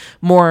 like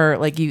more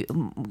like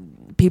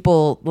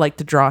people like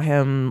to draw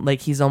him like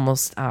he's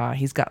almost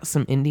he's got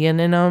some Indian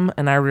in him,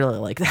 and I really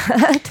like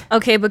that.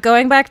 Okay, but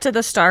going back to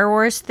the Star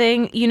Wars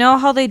thing, you know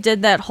how they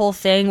did that whole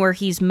thing where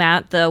he's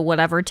Matt the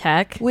whatever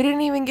tech? We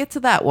didn't even get to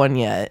that one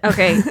yet.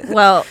 Okay,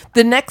 well,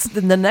 the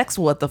next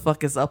what the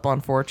fuck is up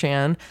on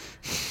 4chan?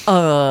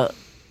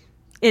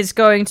 is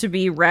going to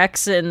be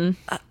Rex and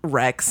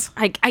Rex.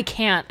 I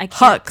can't.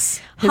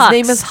 Hux. His Hux.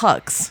 name is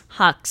Hux.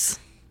 Hux.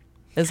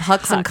 Is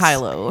Hux and Hux.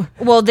 Kylo.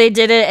 Well, they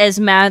did it as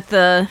Matt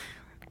the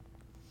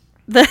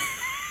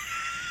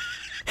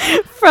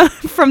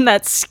from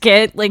that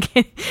skit, like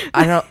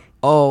I don't.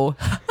 Oh,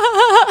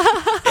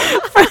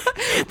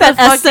 That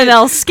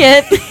SNL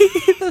skit.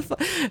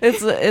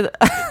 It,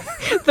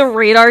 The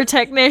radar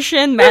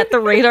technician, Matt the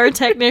radar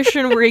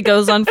technician, where he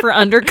goes on for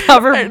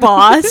undercover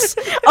boss.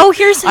 Oh,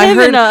 here's him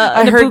in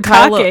a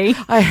bukkake.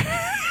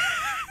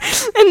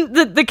 And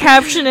the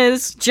caption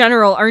is,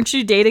 General, aren't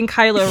you dating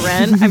Kylo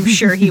Ren? I'm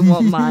sure he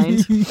won't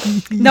mind.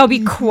 Now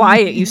be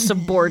quiet, you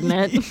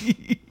subordinate.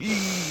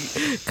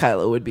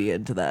 Kylo would be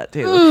into that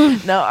too.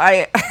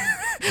 No,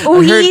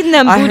 Oh, he eating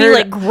them booty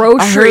like groceries.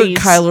 I heard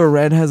Kylo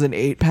Ren has an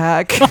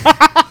 8-pack.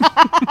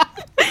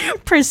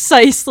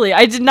 Precisely.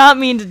 I did not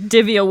mean to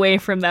divvy away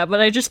from that,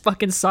 but I just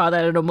fucking saw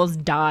that and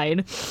almost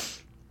died.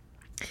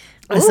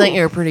 I sent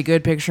you a pretty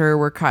good picture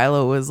where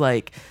Kylo was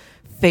like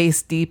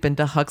face deep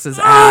into Hux's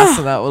ass,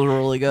 and that was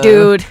really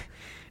good.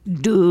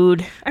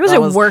 Dude. I was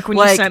at work when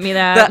you sent me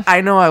that.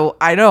 I know.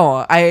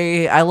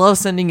 I love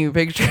sending you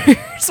pictures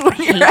when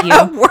you're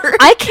at work.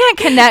 I can't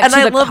connect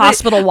to the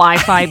hospital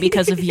Wi-Fi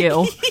because of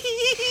you.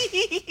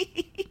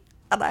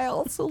 And I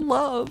also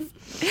love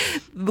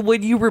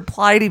when you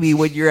reply to me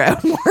when you're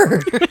at work. Well,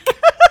 I have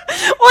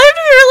to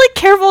be really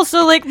careful.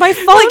 So, like, my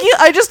phone. Like,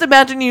 I just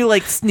imagine you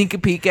like sneak a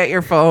peek at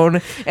your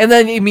phone, and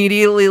then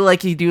immediately,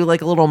 like, you do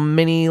like a little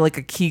mini, like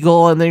a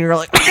Kegel, and then you're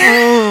like,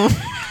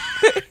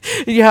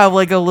 you have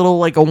like a little,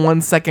 like a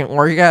 1 second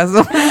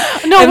orgasm.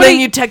 No, and then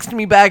you text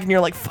me back, and you're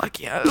like, fuck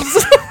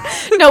yes.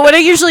 No, what I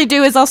usually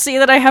do is I'll see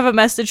that I have a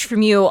message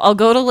from you. I'll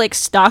go to like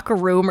stock a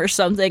room or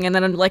something, and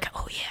then I'm like,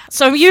 oh yeah.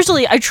 So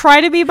I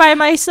try to be by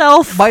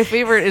myself. My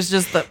favorite is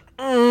just the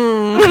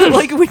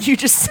like when you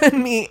just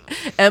send me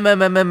and then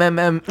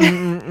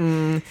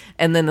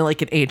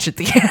like an H at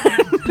the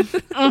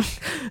end.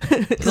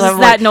 It's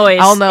that noise.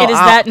 I'll know. It is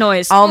that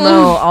noise.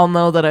 I'll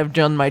know that I've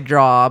done my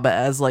job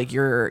as like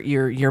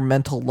your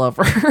mental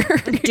lover,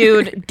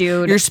 dude.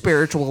 Your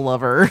spiritual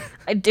lover.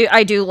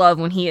 I do love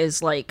when he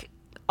is like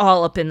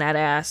all up in that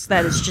ass.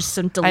 That is just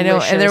some delicious. I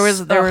know, and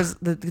there was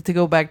to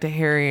go back to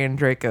Harry and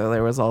Draco.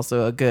 There was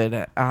also a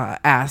good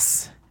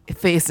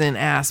face and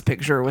ass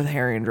picture with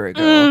Harry and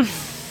Draco.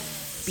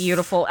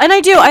 Beautiful. And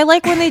I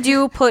like when they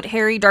do put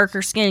Harry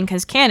darker skin,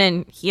 because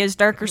canon, he is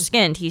darker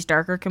skinned, he's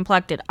darker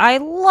complected. I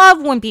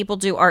love when people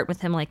do art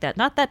with him like that,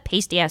 not that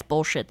pasty ass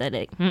bullshit that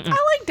I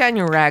like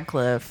Daniel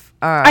Radcliffe.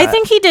 I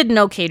think he did an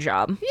okay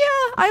job.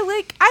 Yeah,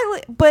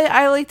 but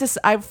I like this.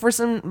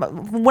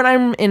 When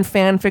I'm in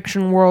fan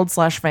fiction world /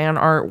 fan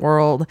art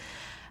world,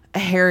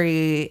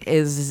 Harry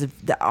is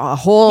a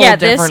whole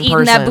different eating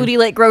person. That booty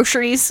like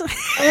groceries.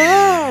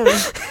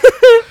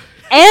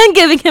 And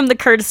giving him the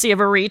courtesy of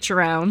a reach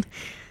around.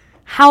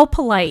 How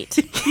polite.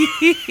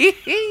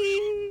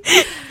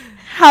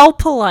 How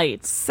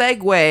polite.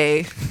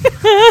 Segue.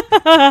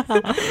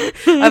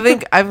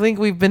 I think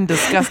we've been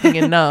discussing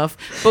enough.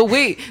 But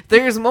wait,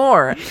 there's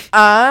more.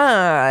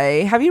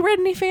 Have you read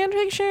any fan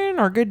fiction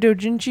or good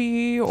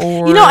doujinshi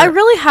or I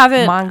really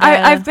haven't. Manga,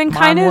 I've been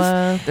kind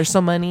of. There's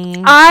so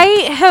many. I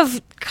have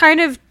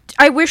kind of.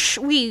 I wish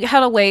we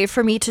had a way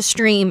for me to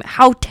stream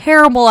how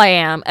terrible I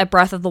am at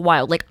Breath of the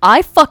Wild. Like,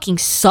 I fucking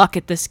suck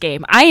at this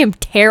game. I am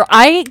terrible.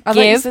 I thought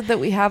you said that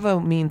we have a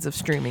means of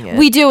streaming it.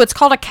 We do. It's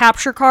called a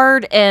capture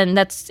card, and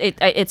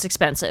it's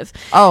expensive.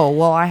 Oh,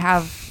 well,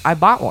 I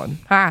bought one.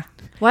 Ha.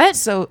 What?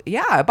 So,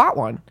 yeah, I bought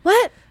one.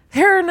 What?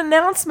 Here's an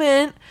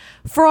announcement.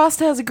 Frost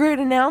has a great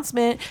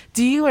announcement.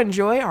 Do you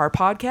enjoy our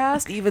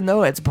podcast, even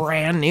though it's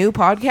brand new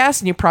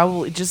podcast and you're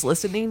probably just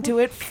listening to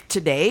it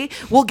today?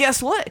 Well,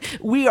 guess what?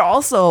 We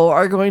also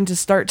are going to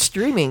start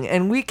streaming,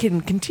 and we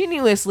can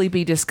continuously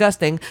be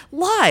discussing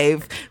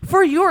live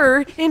for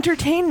your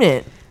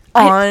entertainment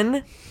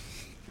on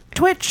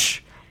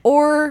Twitch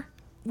or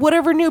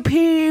whatever new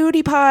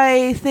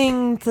PewDiePie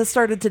thing that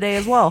started today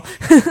as well.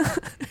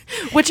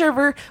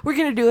 Whichever, we're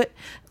going to do it.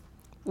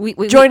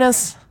 Join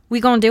us. We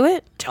gonna do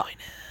it? Join us.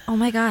 Oh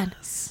my god.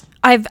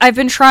 I've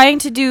been trying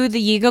to do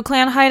the Yigo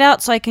Clan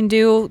hideout so I can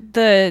do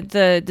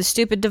the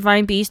stupid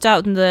divine beast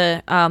out in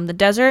the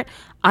desert.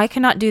 I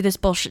cannot do this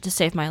bullshit to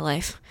save my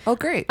life. Oh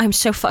great. I'm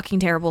so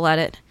fucking terrible at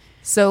it.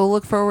 So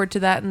look forward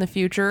to that in the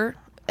future.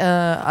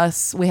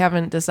 We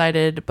haven't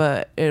decided,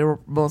 but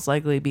it'll most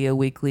likely be a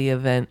weekly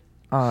event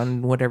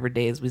on whatever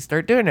days we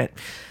start doing it.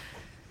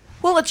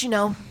 We'll let you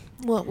know.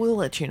 We'll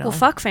let you know. Well,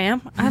 fuck,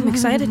 fam. I'm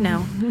excited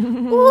now. Be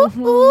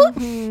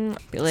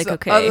like, so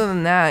okay. Other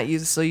than that, you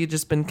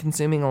just been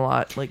consuming a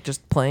lot, like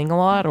just playing a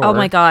lot? Or? Oh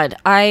my god.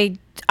 I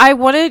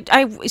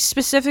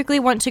specifically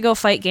want to go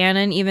fight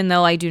Ganon, even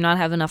though I do not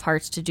have enough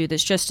hearts to do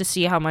this, just to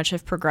see how much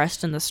I've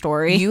progressed in the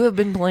story. You have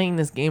been playing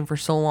this game for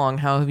so long.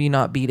 How have you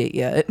not beat it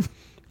yet?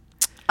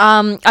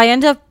 I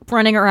end up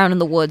running around in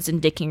the woods and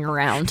dicking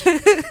around.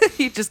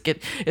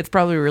 It's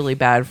probably really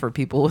bad for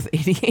people with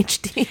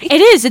ADHD.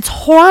 It is. It's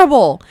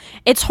horrible.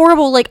 It's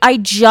horrible. Like, I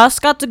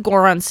just got to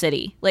Goron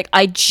City.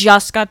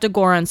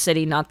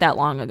 Not that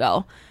long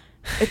ago.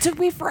 It took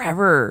me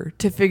forever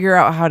to figure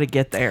out how to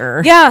get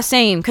there. Yeah,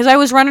 same. Because I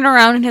was running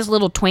around in his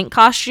little twink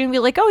costume, be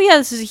like, oh yeah,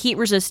 this is heat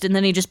resistant. And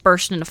then he just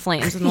burst into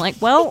flames. And I'm like,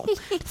 well,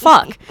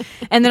 fuck.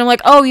 And then I'm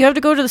like, oh, you have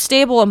to go to the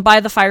stable and buy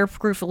the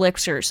fireproof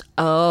elixirs.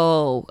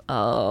 Oh.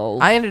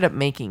 I ended up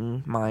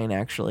making mine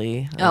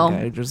actually. Oh.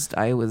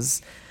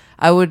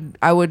 I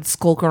would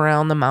skulk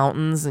around the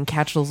mountains and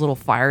catch those little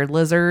fire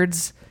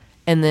lizards,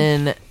 and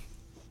then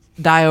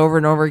die over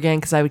and over again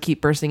because I would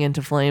keep bursting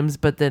into flames.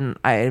 But then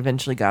I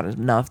eventually got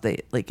enough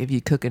that, like, if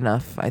you cook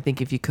enough, I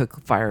think if you cook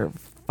 5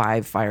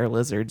 fire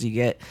lizards, you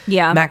get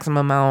maximum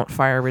amount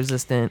fire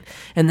resistant,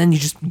 and then you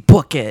just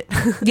book it.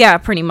 Yeah,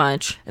 pretty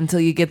much. Until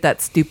you get that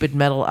stupid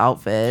metal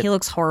outfit. He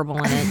looks horrible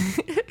in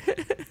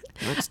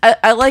it.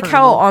 I like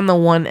how on the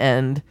one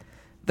end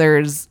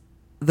there's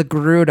the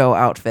Gerudo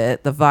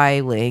outfit, the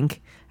Vi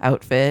Link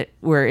outfit,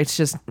 where it's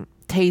just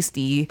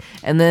tasty,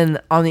 and then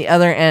on the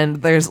other end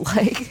there's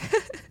like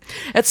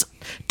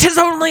tis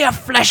only a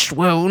flesh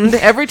wound.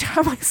 Every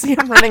time I see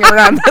him running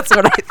around, that's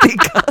what I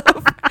think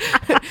of.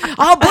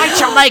 I'll bite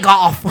your leg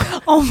off.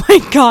 Oh my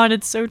god,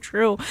 it's so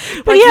true.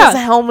 But like yeah, his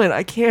helmet,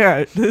 I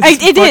can't.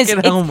 It is.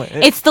 Helmet.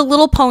 It's the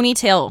little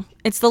ponytail.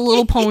 It's the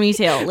little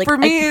ponytail. Like, for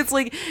me, it's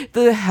like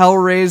the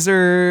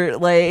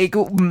Hellraiser, like,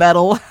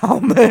 metal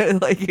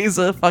helmet. Like he's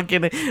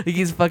fucking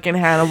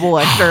Hannibal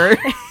Lecter.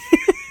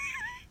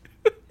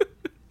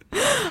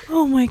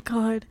 Oh my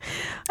god,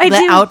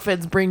 the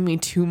outfits bring me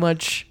too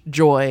much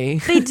joy.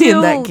 They do.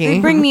 In that game. They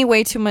bring me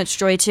way too much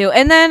joy too.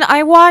 And then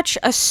I watch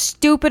a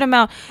stupid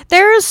amount.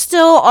 There is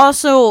still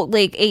also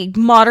like a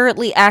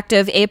moderately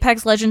active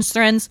Apex Legend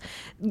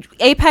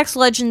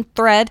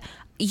thread.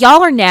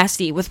 Y'all are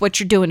nasty with what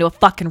you're doing to a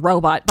fucking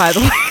robot, by the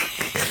way.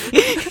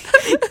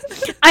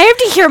 I have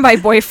to hear my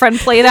boyfriend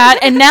play that,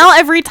 and now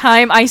every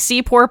time I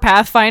see poor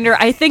Pathfinder,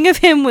 I think of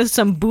him with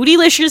some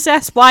bootylicious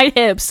ass wide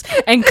hips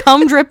and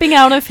cum dripping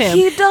out of him.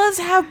 He does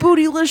have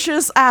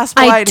bootylicious ass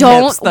wide hips. I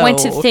don't want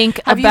to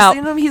think have about. Have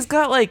you seen him? He's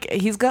got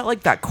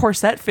like that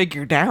corset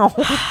figure down.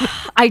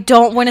 I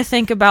don't want to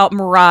think about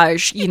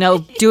Mirage.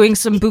 Doing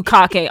some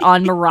bukkake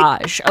on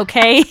Mirage.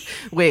 Okay.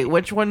 Wait,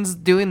 which one's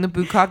doing the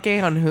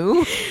bukkake on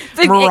who?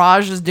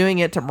 Mirage is doing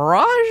it to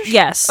Mirage.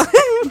 Yes.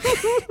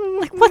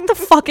 Like, what the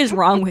fuck is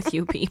wrong with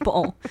you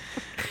people?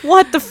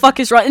 What the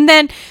fuck is wrong? And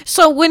then,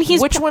 so when he's...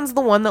 Which one's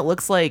the one that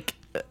looks like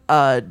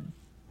douchebag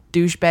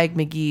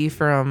McGee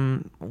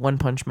from One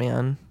Punch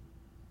Man?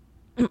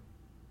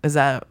 Is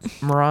that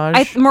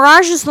Mirage?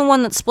 Mirage is the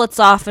one that splits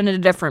off into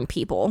different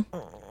people.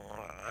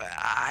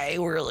 I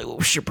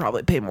really should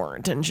probably pay more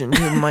attention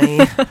to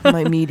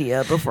my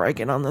media before I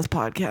get on this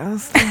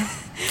podcast.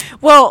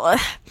 Well,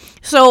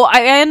 so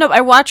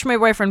I watch my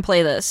boyfriend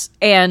play this,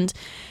 and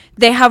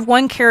they have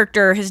one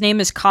character, his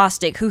name is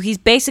Caustic, who he's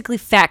basically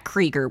Fat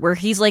Krieger, where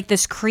he's like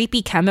this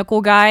creepy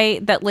chemical guy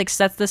that like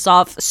sets this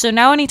off. So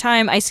now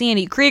anytime I see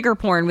any Krieger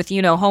porn with,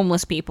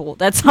 homeless people,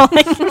 that's all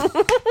I can...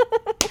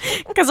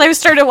 Because I've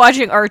started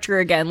watching Archer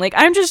again. Like,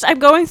 I'm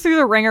going through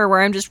the ringer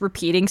where I'm just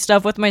repeating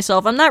stuff with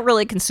myself. I'm not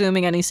really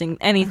consuming anything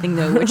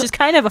new, which is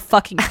kind of a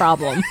fucking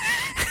problem.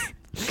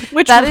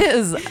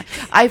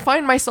 I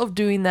find myself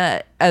doing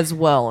that as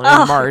well in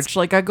March.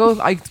 Like I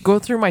go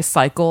through my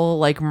cycle.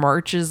 Like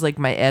March is like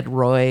my Ed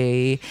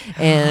Roy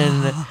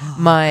and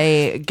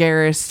my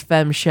Garrus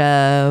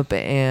Femshep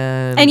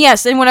and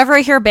yes, and whenever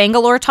I hear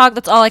Bangalore talk,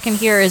 that's all I can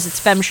hear is it's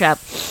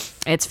Femshep.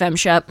 It's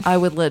Femshep. I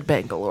would let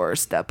Bangalore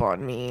step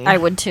on me. I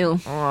would too.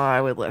 Oh,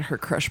 I would let her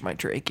crush my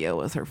trachea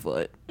with her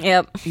foot.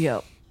 Yep.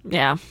 Yeah.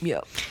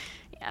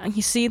 Yeah,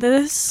 you see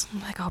this?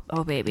 I'm like,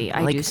 oh baby,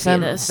 I do see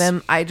this.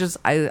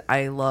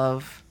 I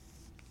love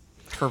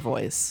her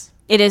voice.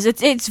 It is.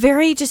 It's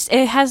very just.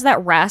 It has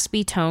that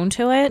raspy tone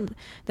to it.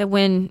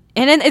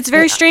 It's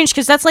very strange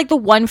because that's like the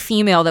one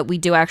female that we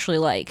do actually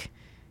like.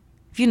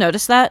 Have you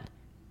noticed that?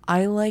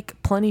 I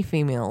like plenty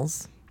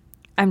females.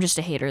 I'm just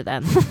a hater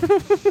then.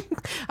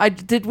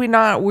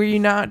 Were you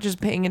not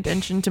just paying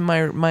attention to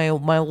my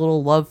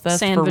little love fest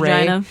Sand for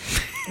vagina. Ray?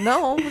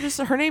 No,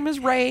 just her name is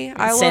Ray.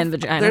 Sand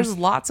vagina. There's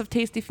lots of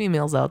tasty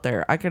females out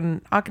there. I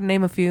can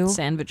name a few.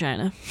 Sand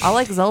vagina. I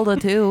like Zelda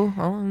too.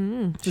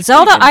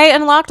 Zelda, I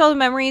unlocked all the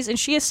memories, and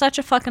she is such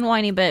a fucking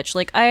whiny bitch.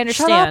 Like, I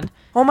understand. Shut up.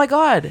 Oh my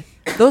god,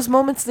 those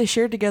moments they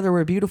shared together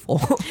were beautiful.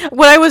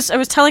 What I was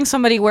telling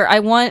somebody where I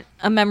want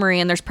a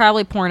memory, and there's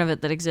probably porn of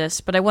it that exists,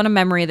 but I want a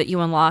memory that you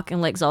unlock in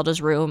like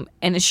Zelda's room,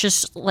 and it's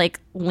just like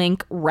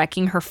Link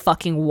wrecking her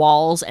fucking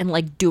walls and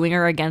like doing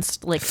her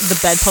against like the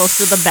bedpost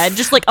of the bed,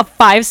 just like a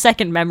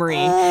 5-second memory.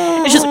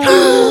 It's just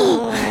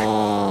like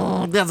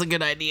that's a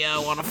good idea. I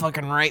want to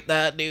fucking write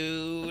that,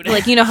 dude.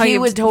 Like, you know how he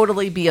would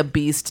totally be a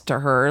beast to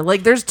her.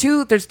 Like there's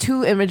two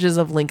images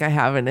of Link I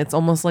have, and it's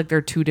almost like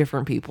they're two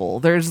different people.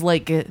 There's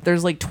like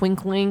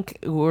Twink Link,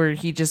 where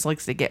he just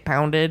likes to get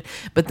pounded,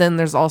 but then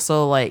there's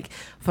also like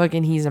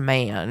fucking he's a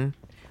man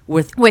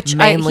with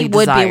manly he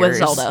would desires. be with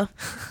Zelda.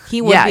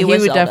 He would be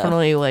with Zelda.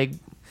 Definitely like.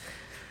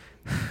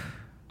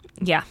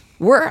 Yeah.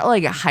 We're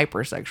like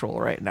hypersexual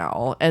right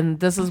now,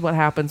 and this is what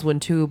happens when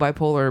two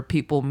bipolar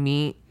people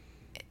meet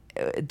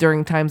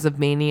during times of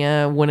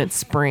mania, when it's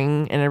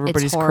spring and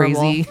everybody's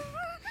crazy.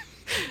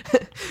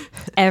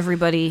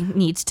 Everybody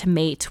needs to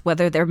mate,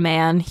 whether they're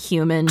man,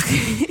 human,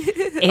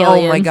 alien.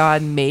 Oh my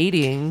god,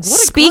 mating.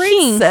 What a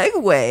great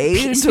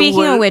segue.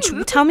 Speaking of which,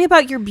 tell me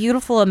about your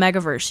beautiful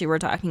Omegaverse you were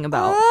talking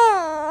about.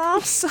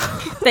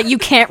 That you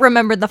can't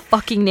remember the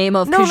fucking name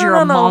of because you're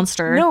a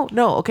monster.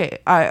 No, okay.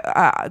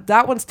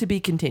 That one's to be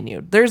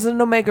continued. There's an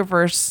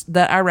Omegaverse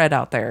that I read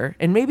out there,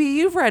 and maybe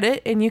you've read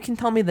it, and you can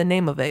tell me the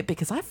name of it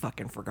because I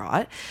fucking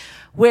forgot.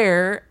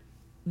 Where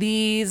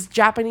these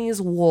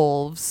Japanese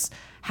wolves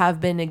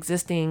have been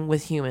existing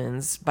with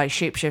humans by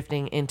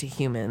shapeshifting into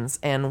humans,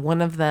 and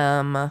one of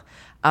them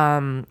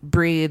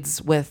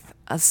breeds with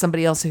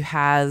somebody else who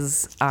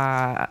has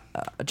a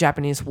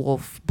Japanese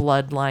wolf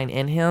bloodline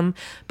in him,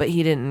 but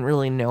he didn't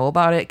really know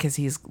about it because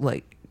he's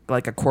like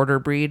a quarter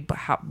breed, but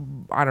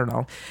I don't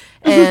know.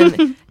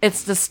 And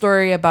it's the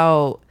story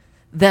about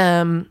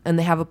them, and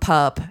they have a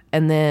pup,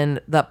 and then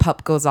that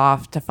pup goes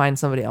off to find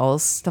somebody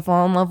else to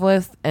fall in love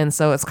with, and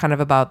so it's kind of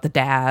about the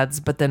dads,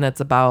 but then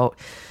it's about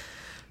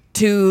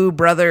two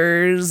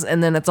brothers,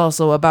 and then it's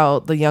also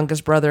about the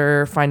youngest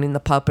brother finding the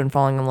pup and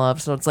falling in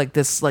love. So it's like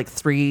this like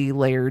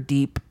 3-layer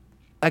deep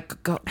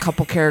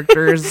couple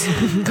characters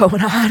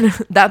going on.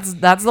 That's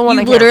the one.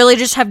 You literally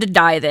just have to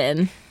dive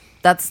in.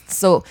 That's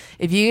so.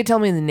 If you could tell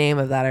me the name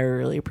of that, I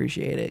really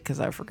appreciate it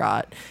because I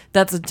forgot.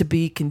 That's a to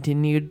be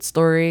continued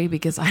story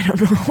because I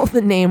don't know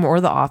the name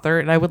or the author,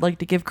 and I would like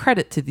to give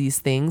credit to these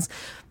things,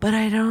 but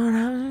I don't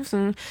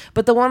know.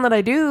 But the one that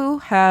I do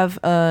have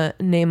a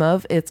name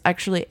of, it's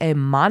actually a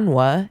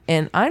manhwa,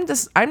 and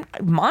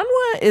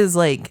manhwa is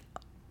like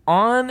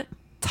on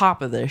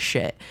top of this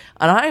shit,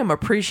 and I am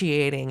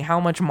appreciating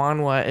how much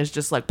manhwa is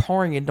just like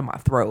pouring into my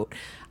throat.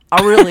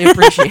 I really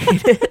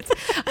appreciate it.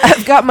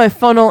 I've got my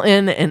funnel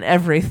in and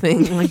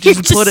everything. Like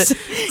just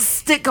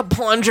stick a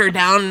plunger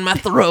down my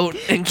throat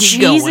and keep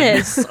going.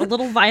 Jesus, a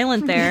little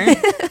violent there.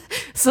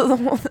 So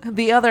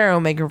the other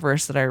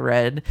Omegaverse that I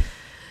read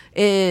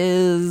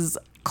is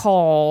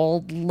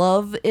called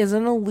Love is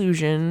an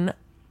Illusion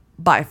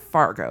by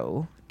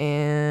Fargo.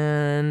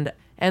 And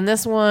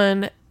this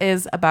one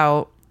is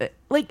about,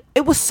 like,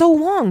 it was so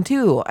long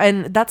too,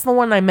 and that's the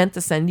one I meant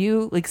to send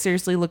you. Like,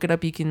 seriously, look it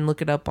up. You can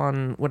look it up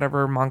on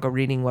whatever manga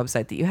reading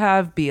website that you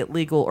have, be it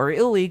legal or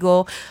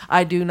illegal.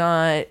 We do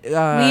not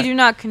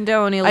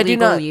condone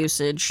illegal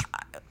usage.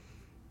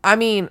 I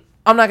mean,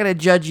 I'm not gonna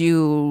judge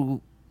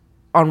you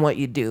on what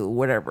you do,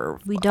 whatever.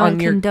 We don't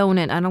condone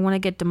it. I don't want to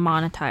get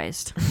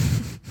demonetized.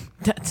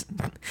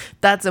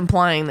 That's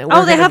implying that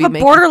we're they have a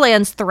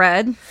Borderlands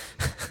thread.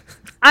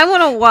 I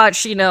want to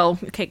watch,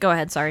 okay, go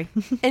ahead, sorry.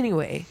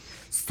 Anyway,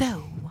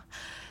 so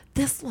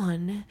this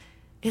one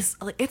is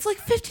it's like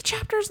 50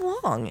 chapters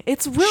long.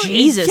 It's really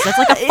Jesus, that's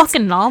like a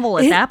fucking novel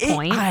at that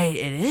point.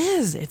 It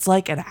is. It's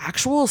like an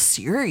actual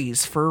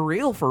series for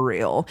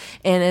real.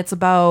 And it's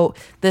about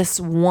this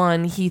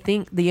one.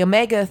 The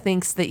Omega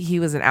thinks that he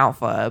was an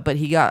alpha, but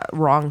he got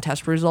wrong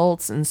test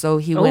results, and so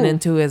he went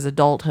into his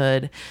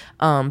adulthood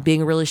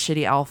being a really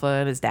shitty alpha,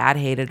 and his dad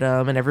hated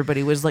him, and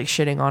everybody was like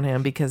shitting on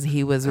him because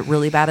he was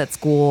really bad at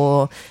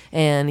school,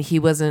 and he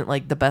wasn't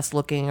like the best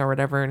looking or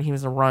whatever, and he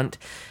was a runt,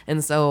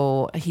 and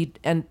so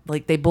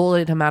they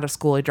bullied him out of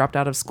school. He dropped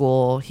out of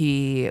school.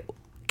 He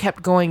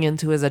kept going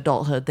into his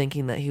adulthood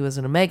thinking that he was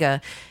an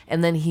Omega,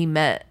 and then he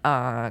met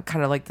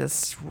kind of like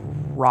this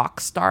rock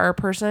star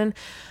person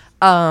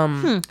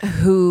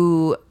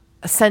who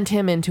sent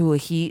him into a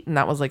heat, and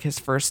that was like his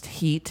first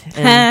heat,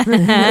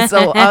 and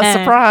so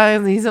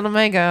surprise, he's an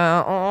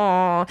Omega.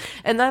 Aww.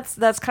 And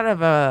that's kind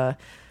of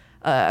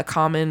a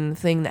common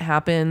thing that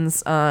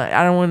happens.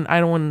 I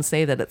don't want to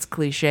say that it's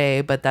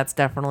cliche, but that's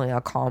definitely a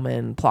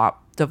common plot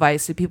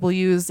device that people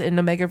use in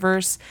the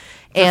Omegaverse.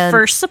 And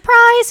first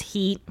surprise,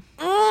 heat.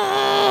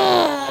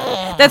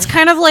 That's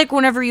kind of like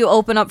whenever you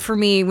open up for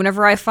me,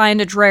 whenever I find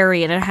a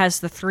Drary and it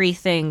has the three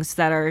things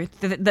that are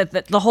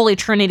the holy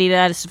trinity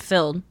that is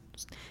filled: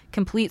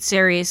 complete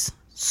series,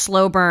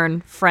 slow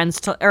burn,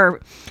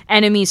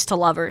 enemies to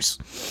lovers.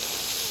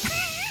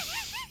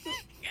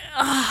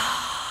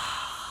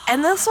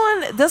 And this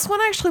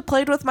one actually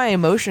played with my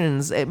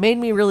emotions. It made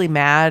me really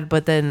mad,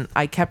 but then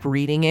I kept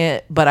reading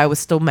it, but I was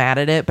still mad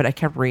at it, but I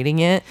kept reading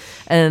it.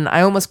 And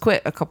I almost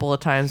quit a couple of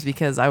times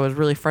because I was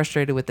really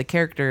frustrated with the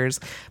characters.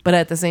 But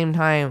at the same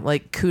time,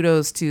 like,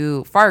 kudos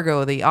to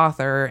Fargo, the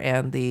author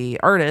and the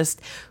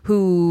artist,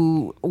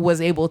 who was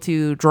able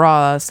to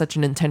draw such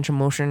an intense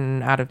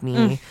emotion out of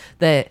me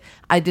that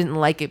I didn't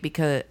like it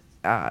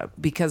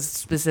because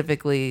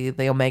specifically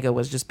the Omega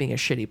was just being a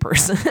shitty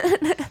person.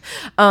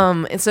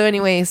 And so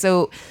anyway,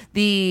 so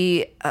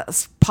the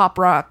pop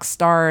rock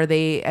star,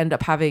 they end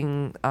up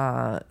having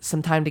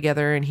some time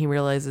together, and he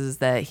realizes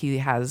that he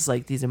has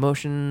like these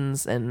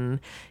emotions,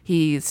 and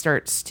he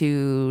starts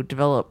to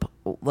develop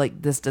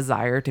like this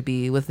desire to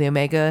be with the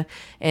Omega,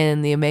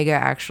 and the Omega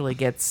actually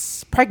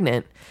gets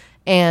pregnant.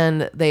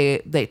 And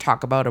they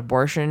talk about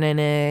abortion in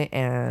it,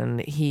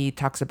 and he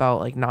talks about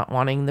like not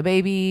wanting the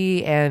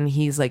baby, and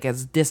he's like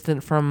as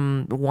distant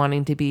from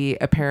wanting to be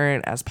a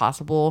parent as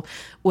possible,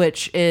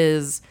 which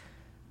is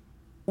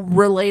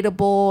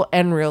relatable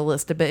and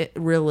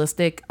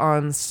realistic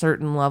on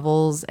certain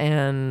levels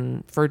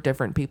and for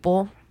different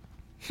people.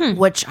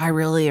 Which I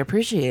really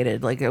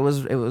appreciated. Like it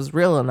was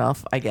real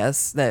enough, I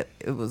guess, that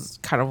it was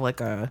kind of like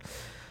a,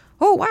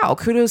 oh wow,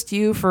 kudos to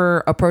you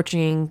for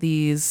approaching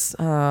these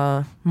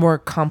more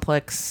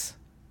complex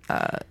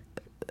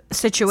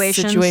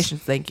situations.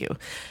 Thank you.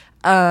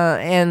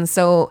 And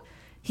so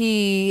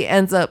he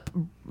ends up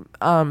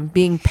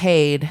being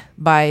paid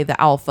by the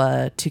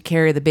alpha to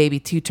carry the baby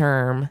to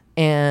term,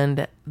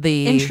 and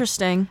the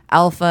Interesting.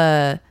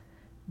 alpha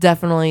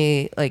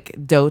definitely like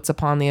dotes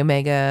upon the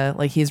omega.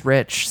 Like he's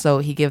rich, so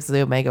he gives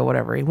the omega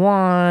whatever he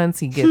wants.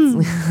 He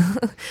gets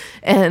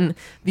and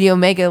the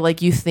omega,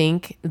 like, you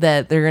think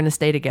that they're gonna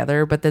stay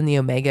together, but then the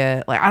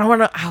omega, like, I don't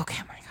want to.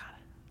 Okay, my god,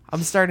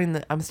 I'm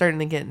starting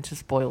to get into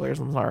spoilers.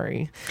 I'm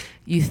sorry.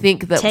 You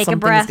think that Take a something's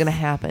breath. gonna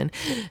happen,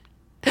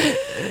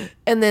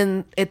 and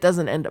then it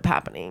doesn't end up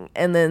happening,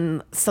 and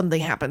then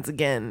something happens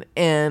again,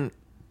 and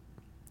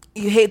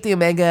you hate the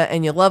omega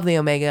and you love the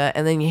omega,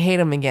 and then you hate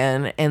him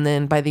again, and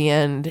then by the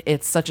end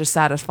it's such a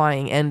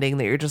satisfying ending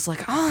that you're just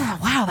like, oh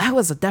wow, that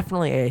was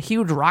definitely a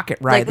huge rocket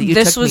ride Like that you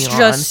this took was me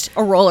just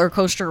a roller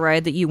coaster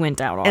ride that you went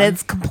out on. on. And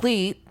it's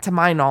complete to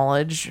my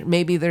knowledge.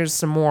 Maybe there's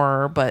some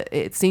more, but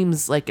it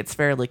seems like it's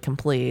fairly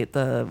complete.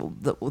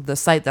 The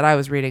site that I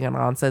was reading it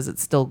on says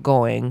it's still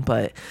going,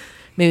 but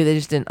maybe they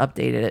just didn't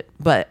update it.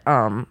 But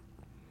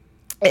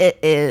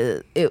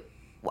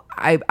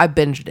I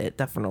binged it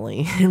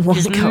definitely in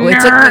one go.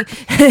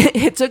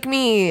 It took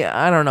me,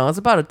 I don't know, it's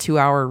about a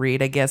 2-hour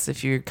read, I guess,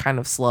 if you're kind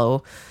of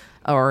slow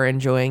or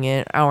enjoying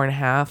it, hour and a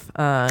half.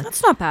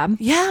 That's not bad.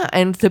 Yeah,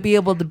 and to be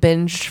able to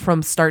binge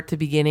from start to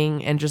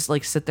beginning and just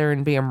like sit there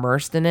and be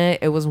immersed in it,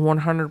 it was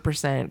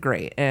 100%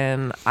 great.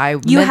 And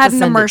You had an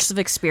immersive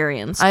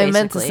experience. I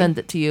meant to basically. send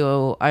it to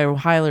you. I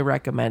highly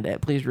recommend it.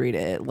 Please read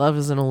it. Love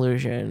is an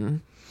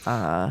Illusion.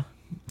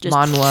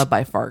 Manhwa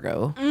by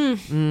Fargo.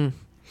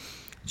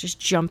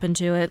 Just jump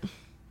into it.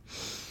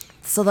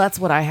 So that's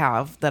what I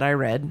have that I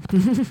read.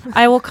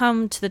 I will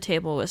come to the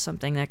table with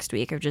something next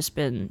week. I've just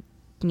been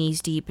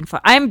knees deep in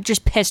I'm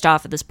just pissed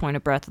off at this point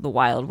of Breath of the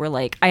Wild where,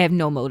 like, I have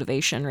no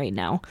motivation right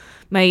now.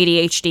 My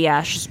ADHD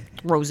ass just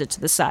throws it to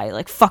the side.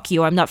 Like, fuck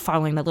you, I'm not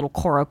following that little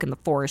Korok in the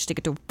forest to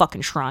get to a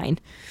fucking shrine.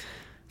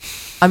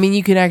 I mean,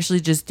 you can actually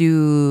just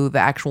do the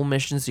actual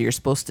missions that you're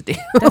supposed to do.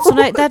 That's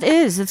what that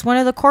is. It's one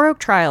of the Korok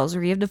trials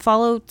where you have to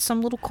follow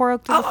some little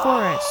Korok through the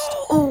forest.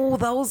 Oh,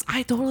 those,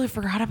 I totally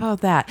forgot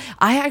about that.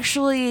 I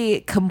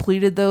actually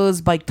completed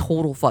those by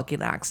total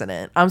fucking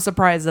accident. I'm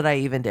surprised that I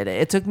even did it.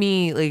 It took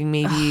me like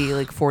maybe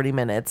like 40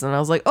 minutes, and I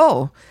was like,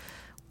 oh,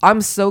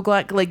 I'm so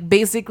glad. Like,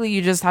 basically,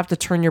 you just have to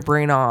turn your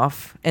brain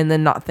off and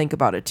then not think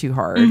about it too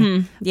hard.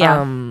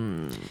 Yeah.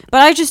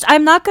 But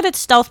I'm not good at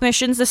stealth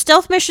missions. The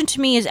stealth mission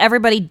to me is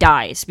everybody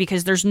dies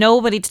because there's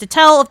nobody to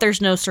tell if there's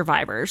no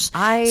survivors.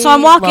 So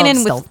I'm walking in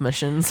with stealth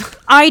missions.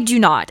 I do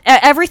not.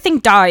 Everything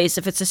dies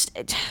if it's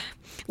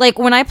like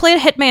when I played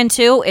Hitman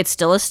 2, it's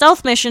still a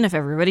stealth mission if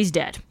everybody's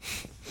dead.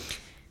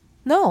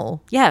 No,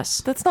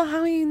 Yes. that's not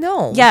how you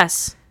know.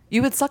 Yes.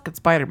 You would suck at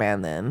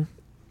Spider-Man then.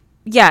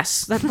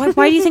 Yes.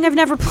 Why do you think I've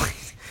never played?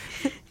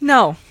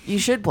 No. You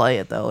should play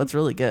it though. It's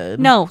really good.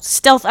 No.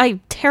 Stealth.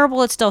 I'm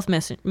terrible at stealth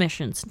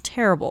missions.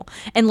 Terrible.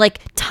 And like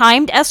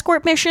timed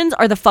escort missions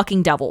are the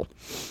fucking devil.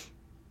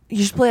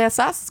 You should play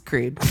Assassin's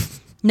Creed.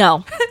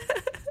 No.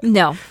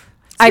 No.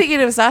 Speaking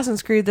of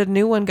Assassin's Creed, the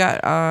new one got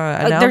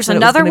announced. There's that it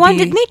was another gonna one. be-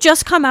 Didn't they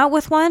just come out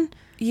with one?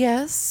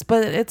 Yes,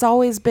 but it's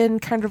always been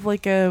kind of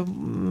like a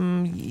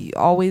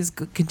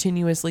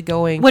continuously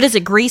going. What is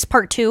it? Grease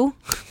Part 2?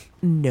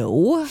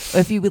 No,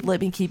 if you would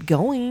let me keep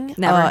going.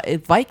 Never.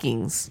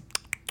 Vikings.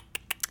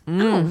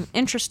 Oh,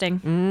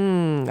 interesting.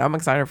 I'm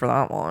excited for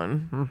that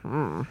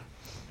one.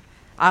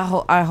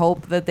 I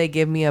hope that they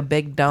give me a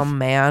big dumb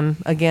man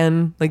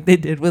again, like they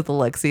did with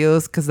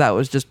Alexios, because that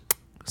was just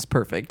it's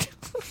perfect.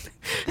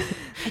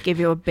 I give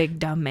you a big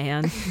dumb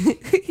man.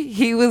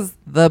 He was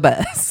the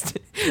best.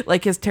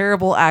 Like his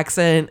terrible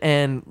accent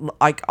and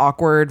like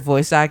awkward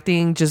voice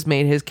acting just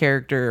made his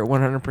character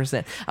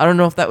 100%. I don't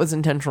know if that was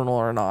intentional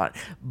or not,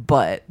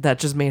 but that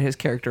just made his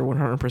character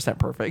 100%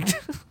 perfect.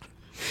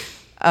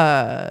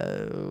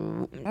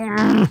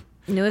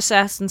 New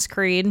Assassin's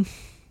Creed.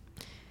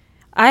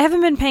 I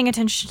haven't been paying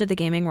attention to the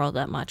gaming world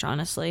that much,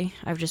 honestly.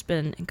 I've just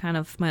been in kind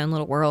of my own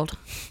little world.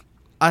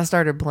 I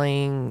started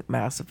playing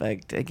Mass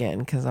Effect again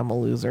because I'm a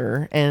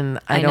loser and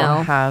I know.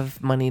 don't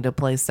have money to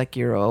play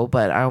Sekiro,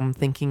 but I'm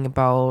thinking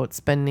about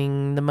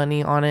spending the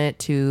money on it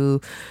to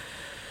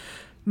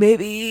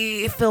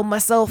maybe film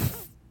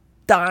myself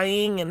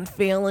dying and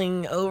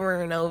failing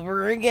over and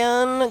over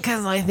again,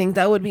 because I think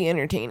that would be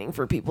entertaining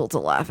for people to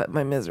laugh at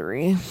my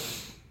misery.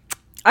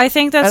 I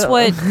think that's I don't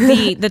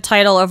what the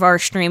title of our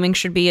streaming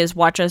should be, is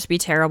watch us be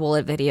terrible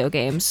at video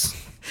games.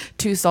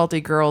 Two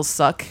salty girls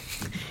suck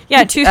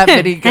Yeah, two at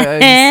video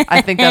games.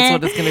 I think that's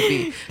what it's going to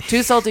be.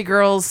 Two salty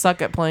girls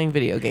suck at playing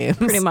video games.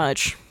 pretty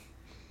much.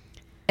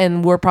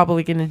 And we're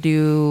probably going to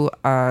do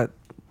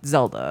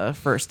Zelda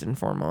first and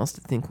foremost.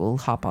 I think we'll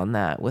hop on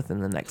that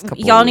within the next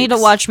couple. Y'all of need to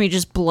weeks. watch me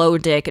just blow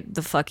dick at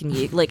the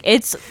fucking like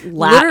it's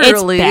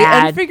Literally it's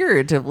bad. and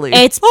figuratively.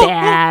 It's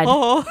bad.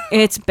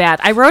 It's bad.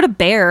 I wrote a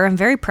bear. I'm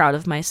very proud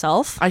of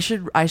myself. I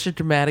should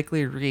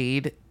dramatically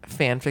read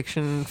fan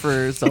fiction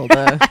for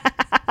Zelda.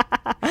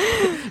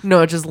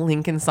 No, just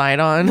Link and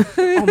Sidon.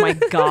 Oh my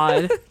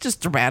god.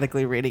 Just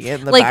dramatically reading it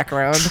in the Like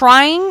background.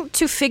 trying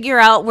to figure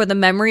out where the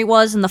memory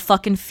was in the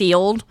fucking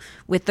field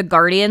with the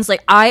Guardians.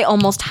 Like I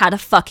almost had a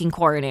fucking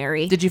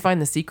coronary. Did you find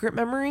the secret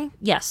memory?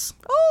 Yes.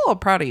 Oh,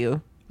 proud of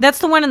you. That's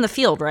the one in the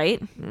field, right?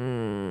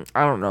 I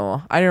don't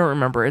know. I don't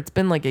remember. It's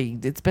been like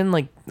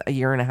a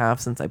year and a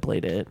half since I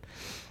played it.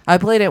 I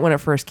played it when it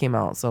first came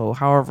out, so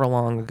however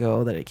long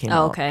ago that it came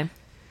out. Oh, okay.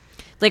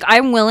 Like,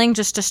 I'm willing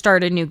just to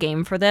start a new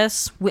game for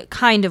this.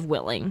 Kind of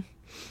willing.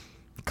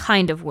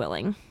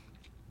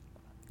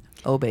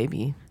 Oh,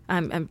 baby.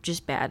 I'm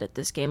just bad at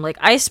this game. Like,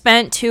 I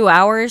spent 2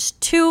 hours,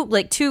 2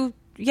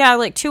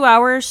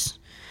 hours.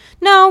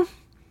 No,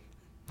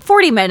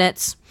 40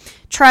 minutes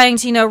trying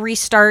to,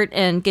 restart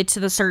and get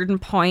to the certain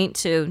point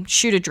to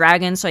shoot a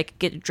dragon so I could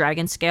get a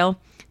dragon scale.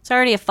 It's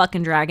already a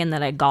fucking dragon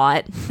that I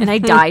got, and I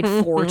died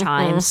 4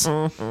 times.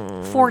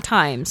 4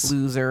 times.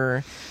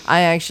 Loser.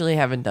 I actually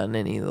haven't done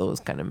any of those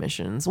kind of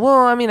missions.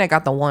 Well, I mean, I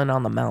got the one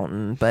on the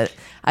mountain, but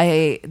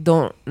I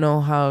don't know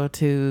how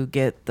to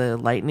get the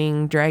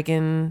lightning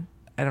dragon.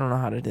 I don't know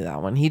how to do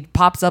that one. He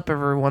pops up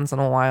every once in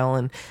a while,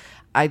 and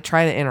I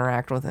try to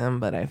interact with him,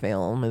 but I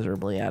fail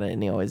miserably at it,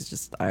 and I always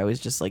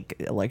just like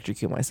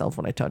electrocute myself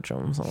when I touch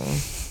him, so...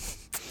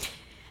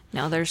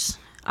 No,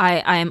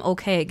 I am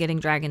okay at getting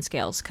dragon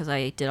scales because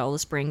I did all the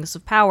springs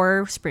of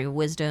power, spring of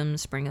wisdom,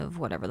 spring of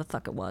whatever the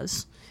fuck it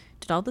was.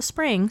 Did all the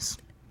springs.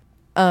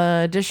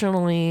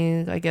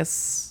 Additionally, I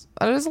guess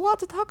there's a lot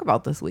to talk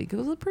about this week. It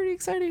was a pretty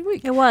exciting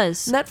week. It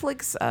was.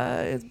 Netflix,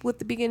 with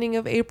the beginning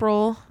of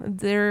April,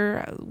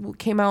 there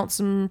came out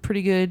some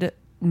pretty good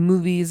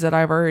movies that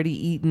I've already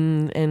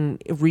eaten and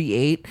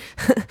re-ate.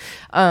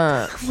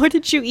 What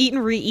did you eat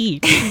and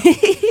re-eat?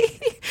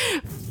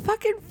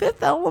 Fucking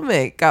Fifth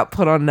Element got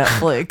put on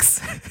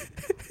Netflix.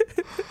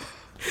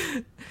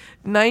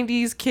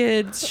 90s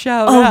kids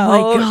shout out.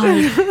 Oh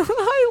my god.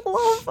 I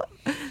love.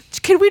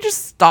 Can we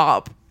just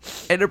stop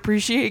and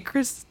appreciate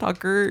Chris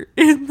Tucker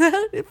in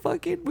that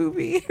fucking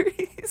movie?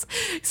 He's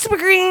super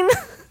green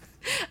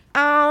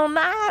all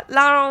night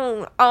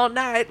long, all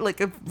night. Like,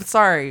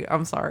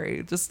 I'm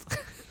sorry. Just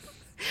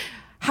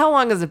how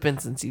long has it been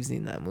since you've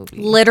seen that movie?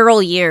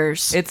 Literal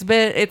years. It's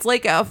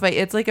like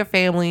a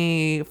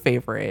family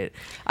favorite.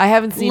 I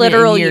haven't seen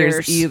Literal it in years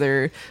years.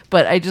 either,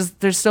 but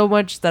there's so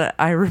much that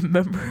I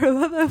remember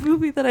about that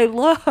movie that I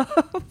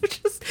love.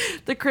 Just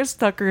the Chris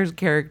Tucker's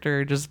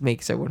character just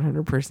makes it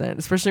 100%,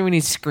 especially when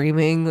he's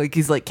screaming, like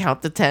he's like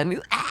count to 10. He's,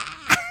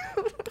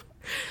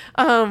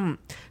 ah!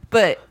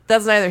 But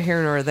that's neither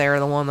here nor there.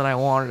 The one that I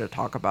wanted to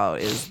talk about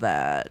is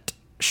that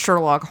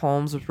Sherlock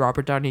Holmes with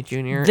Robert Downey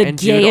Jr. The and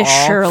Jude gayest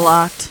Law.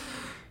 Sherlock.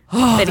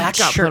 Oh, that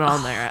got put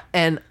on there.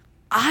 And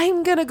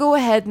I'm going to go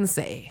ahead and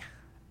say,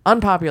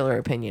 unpopular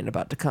opinion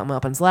about to come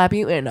up and slap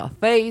you in the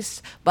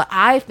face, but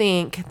I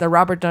think the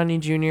Robert Downey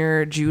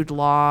Jr., Jude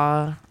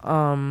Law,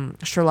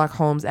 Sherlock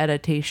Holmes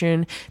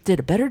adaptation did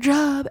a better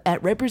job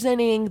at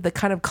representing the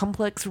kind of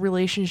complex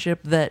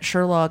relationship that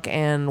Sherlock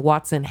and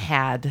Watson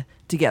had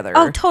together.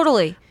 Oh,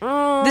 totally.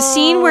 The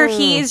scene where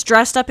he is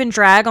dressed up in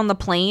drag on the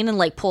plane and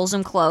like pulls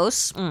him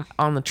close.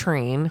 On the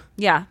train.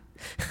 Yeah.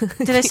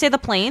 Did I say the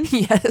plane?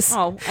 Yes.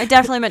 Oh, I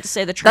definitely meant to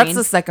say the train. That's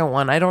the second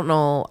one. I don't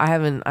know. I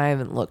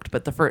haven't looked,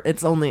 but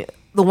it's only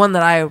the one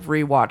that I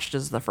rewatched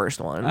is the first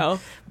one. Oh.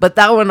 But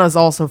that one was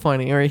also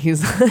funny where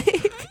he's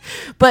like,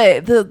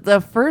 but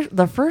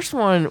the first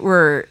one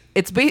where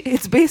it's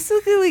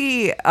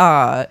basically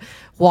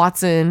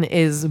Watson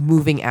is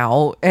moving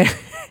out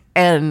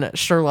and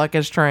Sherlock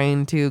is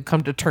trying to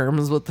come to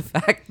terms with the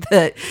fact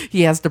that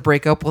he has to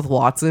break up with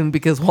Watson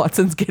because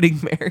Watson's getting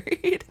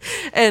married.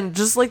 And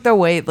just like the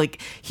way,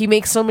 like, he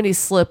makes so many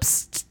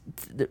slips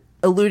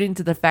alluding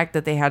to the fact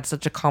that they had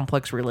such a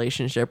complex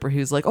relationship where he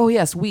was like, oh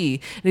yes,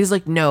 we. And he's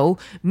like, no,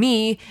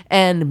 me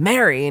and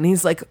Mary. And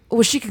he's like,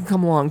 well, she can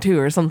come along too,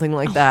 or something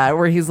like that,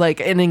 where he's like,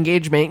 an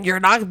engagement, you're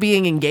not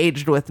being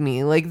engaged with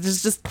me. Like,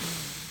 just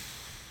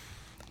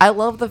I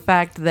love the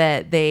fact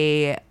that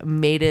they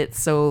made it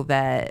so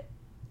that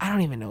I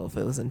don't even know if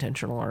it was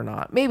intentional or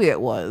not. Maybe it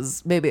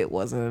was. Maybe it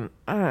wasn't.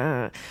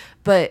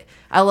 But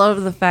I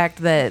love the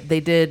fact that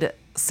they did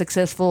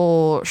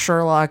successful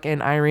Sherlock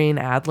and Irene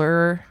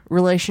Adler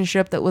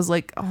relationship that was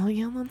like, oh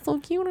yeah, that's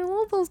so cute. I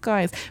love those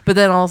guys. But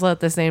then also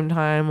at the same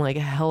time, like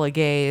hella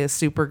gay,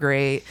 super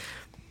great,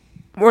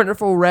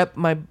 wonderful rep.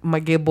 My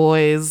gay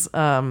boys.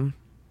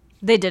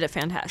 They did a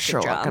fantastic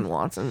Sherlock job. and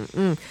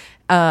Watson.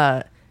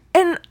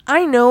 And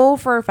I know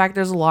for a fact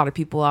there's a lot of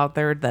people out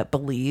there that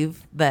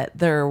believe that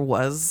there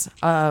was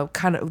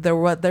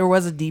there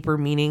was a deeper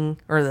meaning,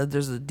 or that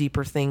there's a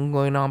deeper thing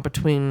going on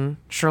between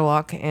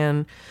Sherlock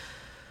and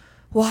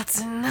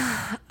Watson.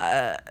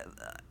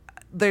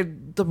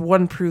 the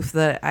one proof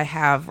that I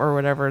have, or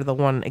whatever, the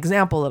one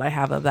example that I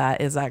have of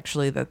that is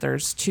actually that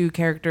there's two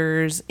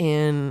characters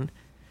in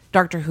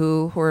Doctor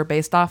Who are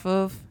based off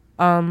of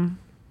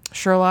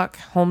Sherlock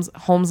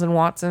Holmes and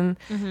Watson,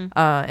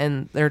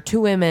 and they're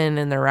two women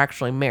and they're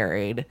actually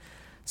married.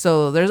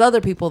 So there's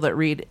other people that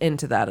read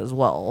into that as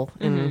well,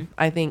 and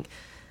I think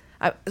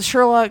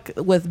Sherlock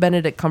with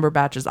Benedict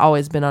Cumberbatch has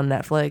always been on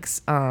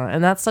Netflix,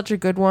 and that's such a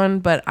good one.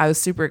 But I was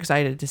super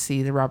excited to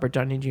see the Robert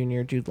Downey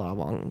Jr. Jude Law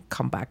one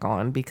come back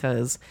on,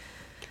 because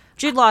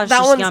Jude Law is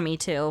just yummy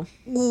too.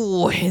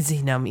 Ooh, is he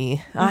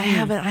yummy? I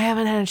haven't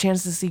had a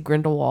chance to see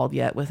Grindelwald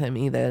yet with him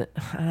either,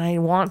 and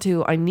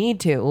I need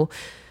to,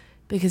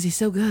 because he's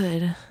so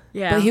good.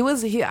 Yeah, but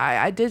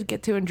I did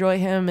get to enjoy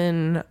him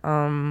in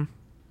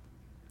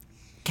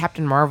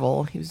Captain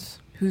Marvel. He was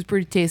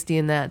pretty tasty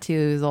in that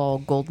too. He's all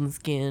golden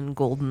skin,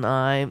 golden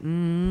eye,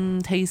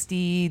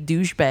 tasty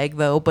douchebag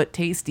though, but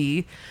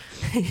tasty.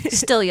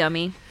 Still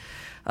yummy.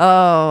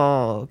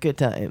 Oh, good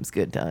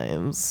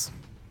times.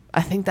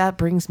 I think that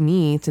brings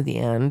me to the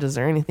end. Is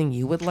there anything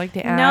you would like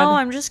to add? No,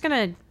 I'm just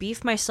gonna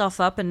beef myself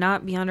up and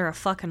not be under a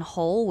fucking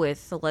hole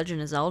with The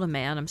Legend of Zelda,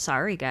 man. I'm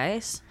sorry,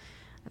 guys.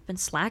 I've been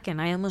slacking.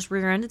 I almost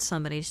rear-ended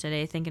somebody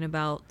today thinking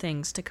about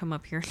things to come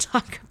up here and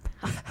talk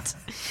about.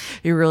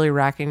 You're really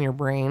racking your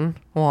brain.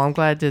 Well, I'm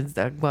glad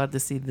to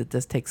see that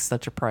this takes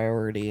such a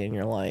priority in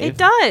your life. It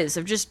does.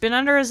 I've just been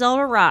under a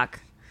Zelda rock.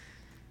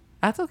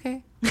 That's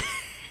okay.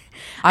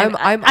 I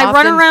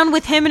run around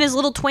with him in his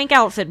little twink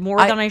outfit more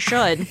than I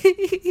should.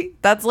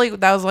 that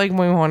was like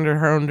my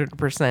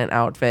 100%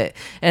 outfit,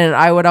 and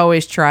I would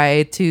always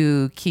try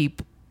to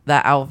keep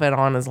that outfit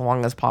on as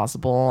long as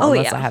possible,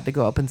 unless I had to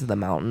go up into the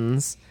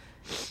mountains.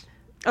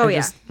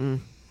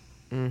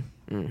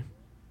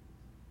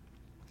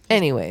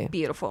 Anyway,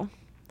 beautiful.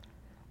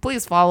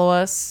 Please follow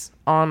us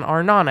on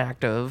our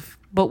non-active,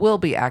 but will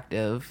be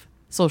active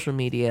social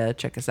media.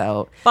 Check us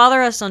out.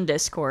 Bother us on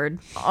Discord.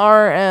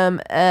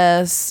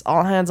 RMS,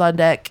 All Hands on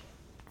Deck,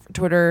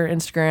 Twitter,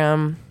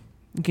 Instagram.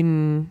 You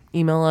can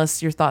email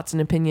us your thoughts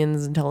and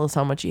opinions and tell us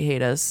how much you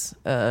hate us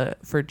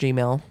for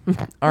Gmail.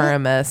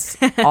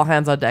 RMS, All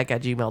Hands on Deck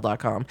at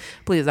gmail.com.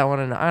 Please, I want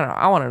to know.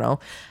 I want to know.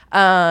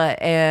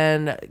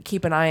 And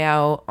keep an eye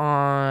out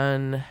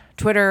on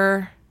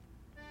Twitter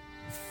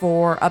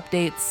for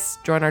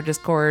updates. Join our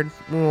Discord.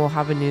 We'll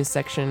have a news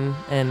section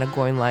and a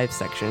going live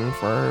section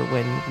for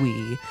when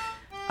we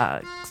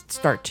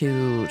start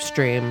to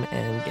stream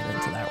and get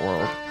into that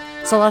world.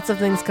 So lots of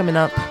things coming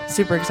up.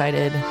 Super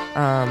excited.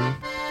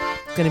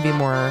 Going to be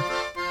more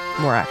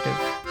active.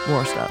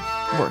 More stuff.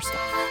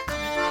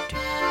 Coming to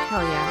you.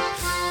 Hell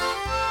yeah.